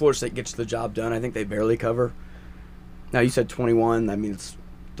 I think Florida State gets the job done. I think they barely cover. Now, you said 21. I mean, it's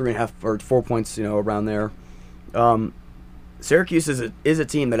 3.5 or 4 points, around there. Syracuse is a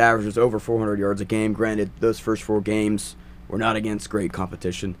team that averages over 400 yards a game. Granted, those first 4 games were not against great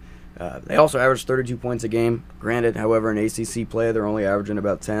competition. They also average 32 points a game. Granted, however, in ACC play, they're only averaging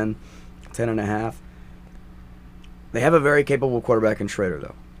about 10 and a half. They have a very capable quarterback in Schrader,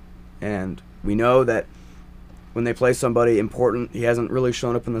 though. And we know that when they play somebody important, he hasn't really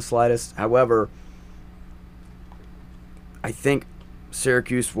shown up in the slightest. However, I think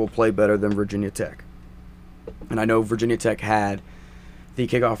Syracuse will play better than Virginia Tech. And I know Virginia Tech had the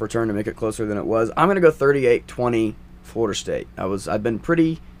kickoff return to make it closer than it was. I'm going to go 38-20 Florida State. I've been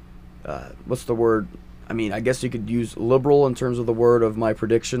pretty, what's the word? I mean, I guess you could use liberal in terms of the word of my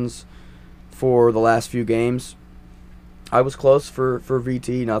predictions for the last few games. I was close for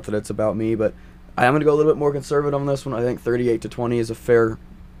VT, not that it's about me, but I am going to go a little bit more conservative on this one. I think 38-20 is a fair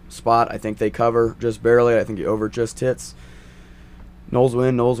spot. I think they cover just barely. I think the over just hits. Noles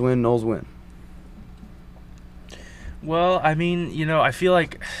win, Noles win, Noles win. Well, I mean, I feel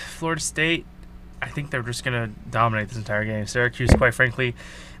like Florida State, I think they're just going to dominate this entire game. Syracuse, quite frankly,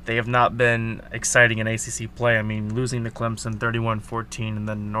 they have not been exciting in ACC play. I mean, losing to Clemson 31-14 and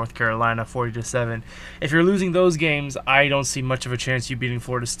then North Carolina 40-7. If you're losing those games, I don't see much of a chance you beating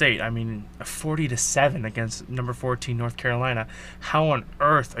Florida State. I mean, 40-7 against number 14 North Carolina. How on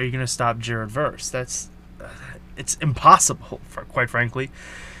earth are you going to stop Jared Verse? It's impossible, quite frankly.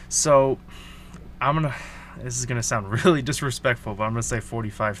 So this is going to sound really disrespectful, but I'm going to say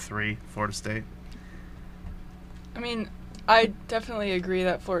 45-3 Florida State. I mean, I definitely agree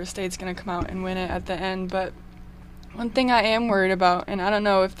that Florida State's going to come out and win it at the end, but one thing I am worried about, and I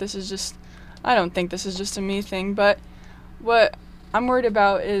don't think this is just a me thing, but what I'm worried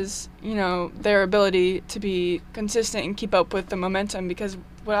about is, their ability to be consistent and keep up with the momentum, because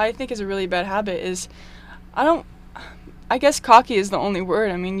what I think is a really bad habit is I guess cocky is the only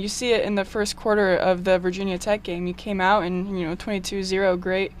word. I mean, you see it in the first quarter of the Virginia Tech game. You came out and, 22-0,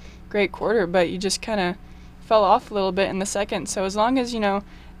 great quarter, but you just kind of fell off a little bit in the second. So as long as,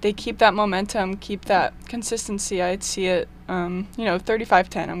 they keep that momentum, keep that consistency, I'd see it,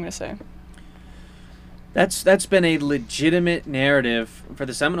 35-10, I'm going to say. That's been a legitimate narrative for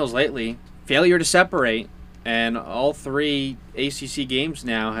the Seminoles lately. Failure to separate, and all 3 ACC games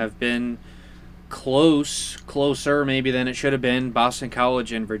now have been closer maybe than it should have been, Boston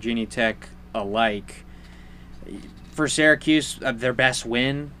College and Virginia Tech alike. For Syracuse, their best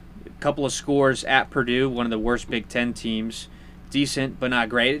win, a couple of scores at Purdue, one of the worst Big Ten teams. Decent, but not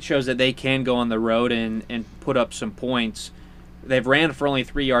great. It shows that they can go on the road and put up some points. They've ran for only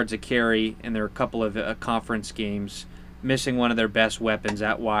 3 yards a carry in their couple of conference games, missing one of their best weapons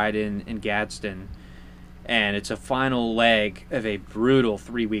out wide in Gadsden. And it's a final leg of a brutal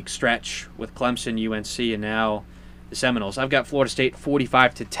 3-week stretch with Clemson, UNC, and now the Seminoles. I've got Florida State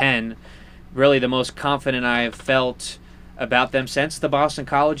 45-10. Really the most confident I have felt about them since the Boston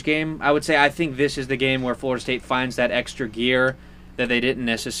College game. I would say I think this is the game where Florida State finds that extra gear that they didn't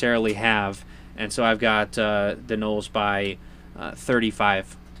necessarily have. And so I've got the Noles by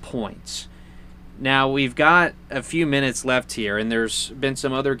 35 points. Now, we've got a few minutes left here, and there's been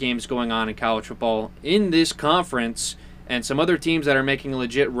some other games going on in college football in this conference, and some other teams that are making a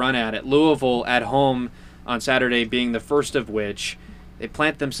legit run at it. Louisville at home on Saturday being the first of which. They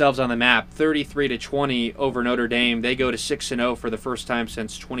plant themselves on the map, 33-20 over Notre Dame. They go to 6-0 for the first time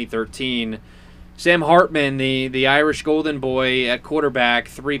since 2013. Sam Hartman, the Irish Golden Boy at quarterback,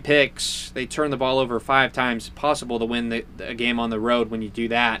 3 picks. They turn the ball over 5 times. Possible to win a game on the road when you do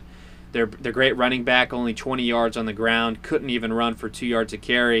that. They're great running back, only 20 yards on the ground, couldn't even run for 2 yards a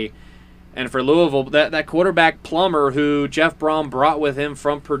carry. And for Louisville, that quarterback Plummer, who Jeff Brom brought with him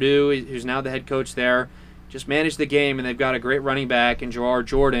from Purdue, who's now the head coach there, just managed the game, and they've got a great running back in Gerard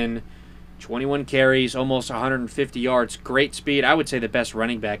Jordan, 21 carries, almost 150 yards, great speed. I would say the best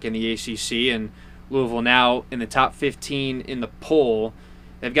running back in the ACC, and Louisville now in the top 15 in the poll.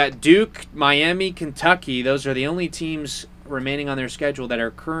 They've got Duke, Miami, Kentucky. Those are the only teams remaining on their schedule that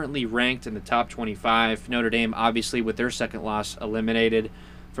are currently ranked in the top 25. Notre Dame, obviously, with their second loss, eliminated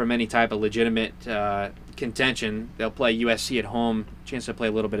from any type of legitimate contention. They'll play USC at home. Chance to play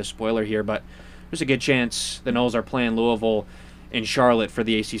a little bit of spoiler here, but there's a good chance the Noles are playing Louisville in Charlotte for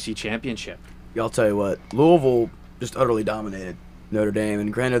the ACC championship. I'll tell you what, Louisville just utterly dominated Notre Dame,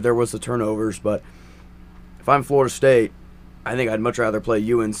 and granted there was the turnovers, but if I'm Florida State, I think I'd much rather play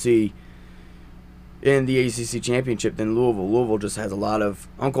UNC in the ACC championship than Louisville. Louisville just has a lot of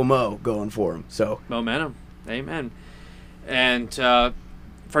Uncle Mo going for them. So momentum, amen. And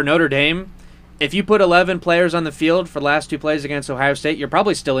for Notre Dame, if you put 11 players on the field for the last two plays against Ohio State, you're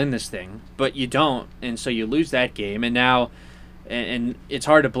probably still in this thing, but you don't, and so you lose that game. And now, and it's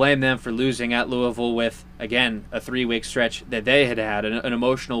hard to blame them for losing at Louisville with, again, a 3-week stretch that they had an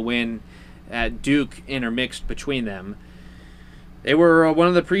emotional win at Duke intermixed between them. They were one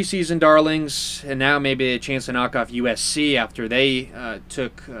of the preseason darlings, and now maybe a chance to knock off USC after they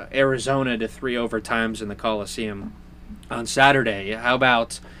took Arizona to 3 overtimes in the Coliseum on Saturday. How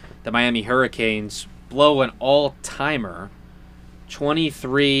about the Miami Hurricanes blow an all-timer,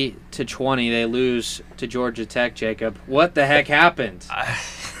 23-20? They lose to Georgia Tech. Jacob, what the heck happened?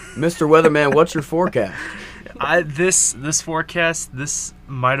 Mr. Weatherman, what's your forecast? This forecast, this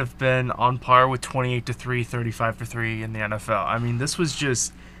might have been on par with 28-3, 35-3 in the NFL. I mean, this was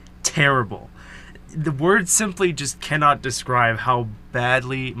just terrible. The word simply just cannot describe how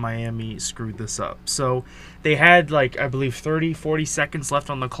badly Miami screwed this up. So they had, I believe 30, 40 seconds left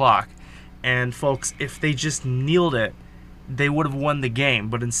on the clock. And folks, if they just kneeled it, they would have won the game.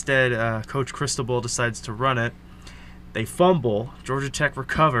 But instead, Coach Cristobal decides to run it. They fumble. Georgia Tech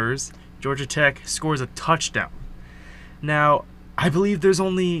recovers. Georgia Tech scores a touchdown. Now, I believe there's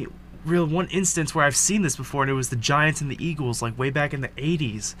only one instance where I've seen this before, and it was the Giants and the Eagles, way back in the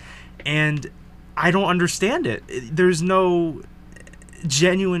 80s. And I don't understand it. There's no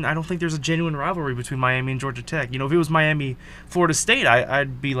I don't think there's a genuine rivalry between Miami and Georgia Tech. If it was Miami, Florida State,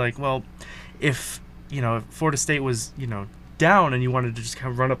 I'd be like, well, if Florida State was, down and you wanted to just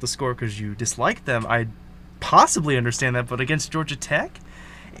kind of run up the score because you disliked them, I'd possibly understand that. But against Georgia Tech,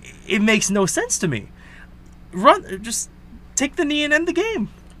 it makes no sense to me. Just take the knee and end the game.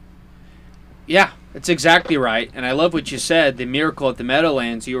 Yeah, that's exactly right. And I love what you said. The miracle at the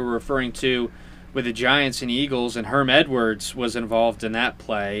Meadowlands you were referring to with the Giants and Eagles, and Herm Edwards was involved in that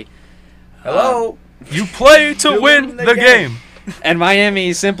play. Hello? You play to win the game. And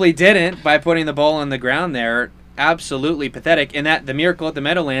Miami simply didn't by putting the ball on the ground there. Absolutely pathetic. And that the miracle at the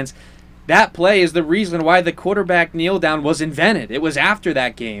Meadowlands, that play is the reason why the quarterback kneel down was invented. It was after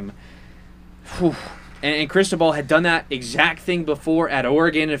that game. Whew. And Cristobal had done that exact thing before at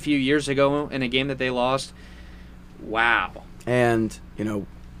Oregon a few years ago in a game that they lost. Wow. And,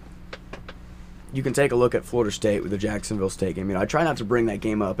 you can take a look at Florida State with the Jacksonville State game. I try not to bring that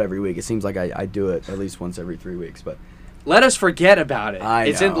game up every week. It seems like I do it at least once every 3 weeks. But let us forget about it.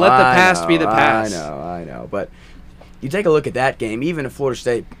 Let the past be the past. I know. But you take a look at that game, even if Florida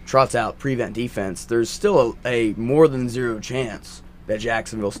State trots out prevent defense, there's still a more than zero chance that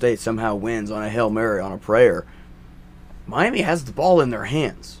Jacksonville State somehow wins on a Hail Mary, on a prayer. Miami has the ball in their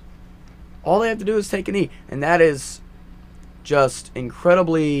hands. All they have to do is take a knee. And that is just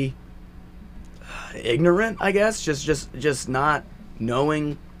incredibly ignorant, I guess. Just not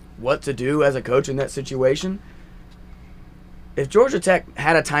knowing what to do as a coach in that situation. If Georgia Tech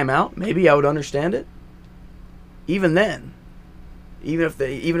had a timeout, maybe I would understand it. Even then, even if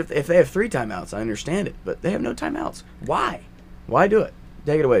they have 3 timeouts, I understand it. But they have no timeouts. Why? Why do it?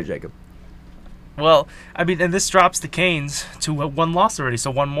 Take it away, Jacob. Well, I mean, and this drops the Canes to 1 loss already,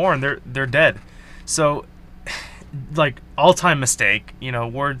 so 1 more, and they're dead. So, all-time mistake.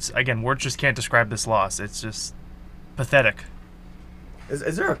 Words just can't describe this loss. It's just pathetic.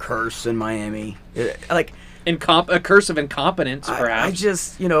 Is there a curse in Miami? A curse of incompetence, perhaps. I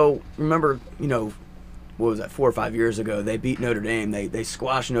just, remember, what was that, 4 or 5 years ago, they beat Notre Dame. They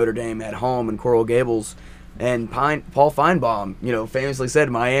squashed Notre Dame at home in Coral Gables. And Paul Feinbaum, famously said,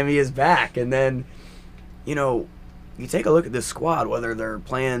 Miami is back. And then, you take a look at this squad, whether they're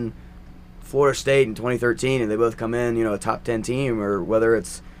playing Florida State in 2013 and they both come in, a top 10 team, or whether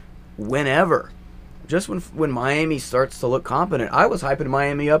it's whenever. Just when Miami starts to look competent, I was hyping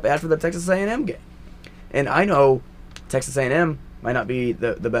Miami up after the Texas A&M game. And I know Texas A&M might not be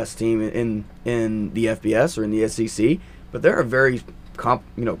the best team in the FBS or in the SEC, but they're a very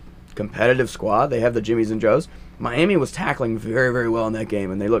competitive squad. They have the Jimmies and Joes. Miami was tackling very, very well in that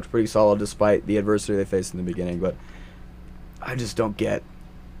game, and they looked pretty solid despite the adversity they faced in the beginning. But I just don't get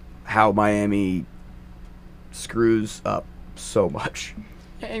how Miami screws up so much.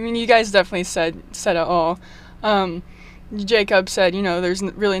 I mean, you guys definitely said it all. Jacob said, there's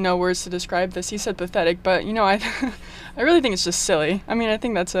really no words to describe this. He said pathetic, but, I I really think it's just silly. I mean, I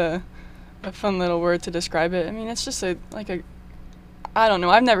think that's a fun little word to describe it. I mean, it's just I don't know.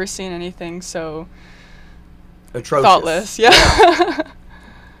 I've never seen anything so atrocious. Thoughtless. Yeah.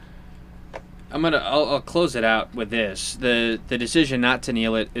 I'll close it out with this. The decision not to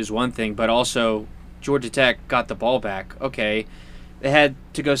kneel it is one thing, but also Georgia Tech got the ball back. Okay, they had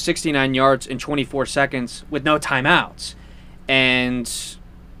to go 69 yards in 24 seconds with no timeouts. And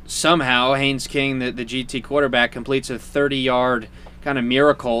somehow Haynes King, the GT quarterback, completes a 30-yard kind of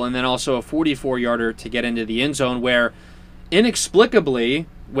miracle and then also a 44-yarder to get into the end zone where inexplicably,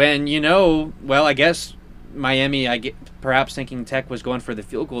 when I guess Miami, perhaps thinking Tech was going for the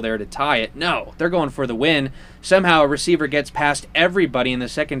field goal there to tie it. No, they're going for the win. Somehow a receiver gets past everybody in the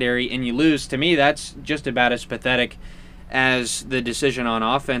secondary and you lose. To me, that's just about as pathetic as the decision on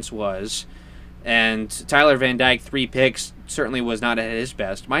offense was. And Tyler Van Dyke, 3 picks, certainly was not at his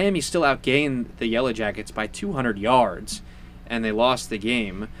best. Miami still outgained the Yellow Jackets by 200 yards, and they lost the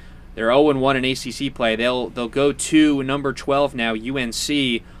game. They're 0-1 in ACC play. They'll go to number 12 now,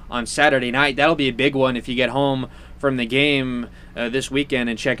 UNC, on Saturday night. That'll be a big one if you get home from the game this weekend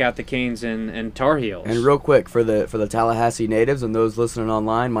and check out the Canes and Tar Heels. And real quick, for the Tallahassee natives and those listening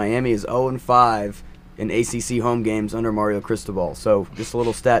online, Miami is 0-5 in ACC home games under Mario Cristobal. So just a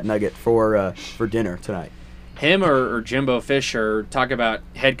little stat nugget for dinner tonight. Him or Jimbo Fisher, talk about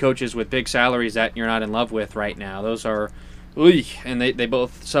head coaches with big salaries that you're not in love with right now. Those are, and they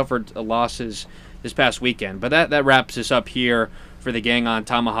both suffered losses this past weekend. But that wraps us up here for the gang on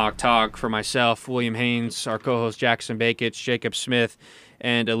Tomahawk Talk. For myself, William Haynes, our co-host Jackson Bakich, Jacob Smith,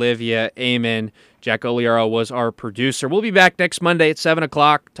 and Olivia Ammon. Jack Oliaro was our producer. We'll be back next Monday at 7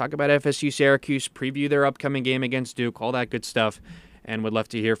 o'clock. Talk about FSU Syracuse, preview their upcoming game against Duke, all that good stuff. And would love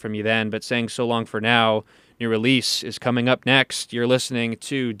to hear from you then. But saying so long for now, new release is coming up next. You're listening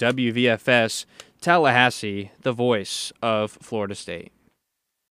to WVFS Tallahassee, the voice of Florida State.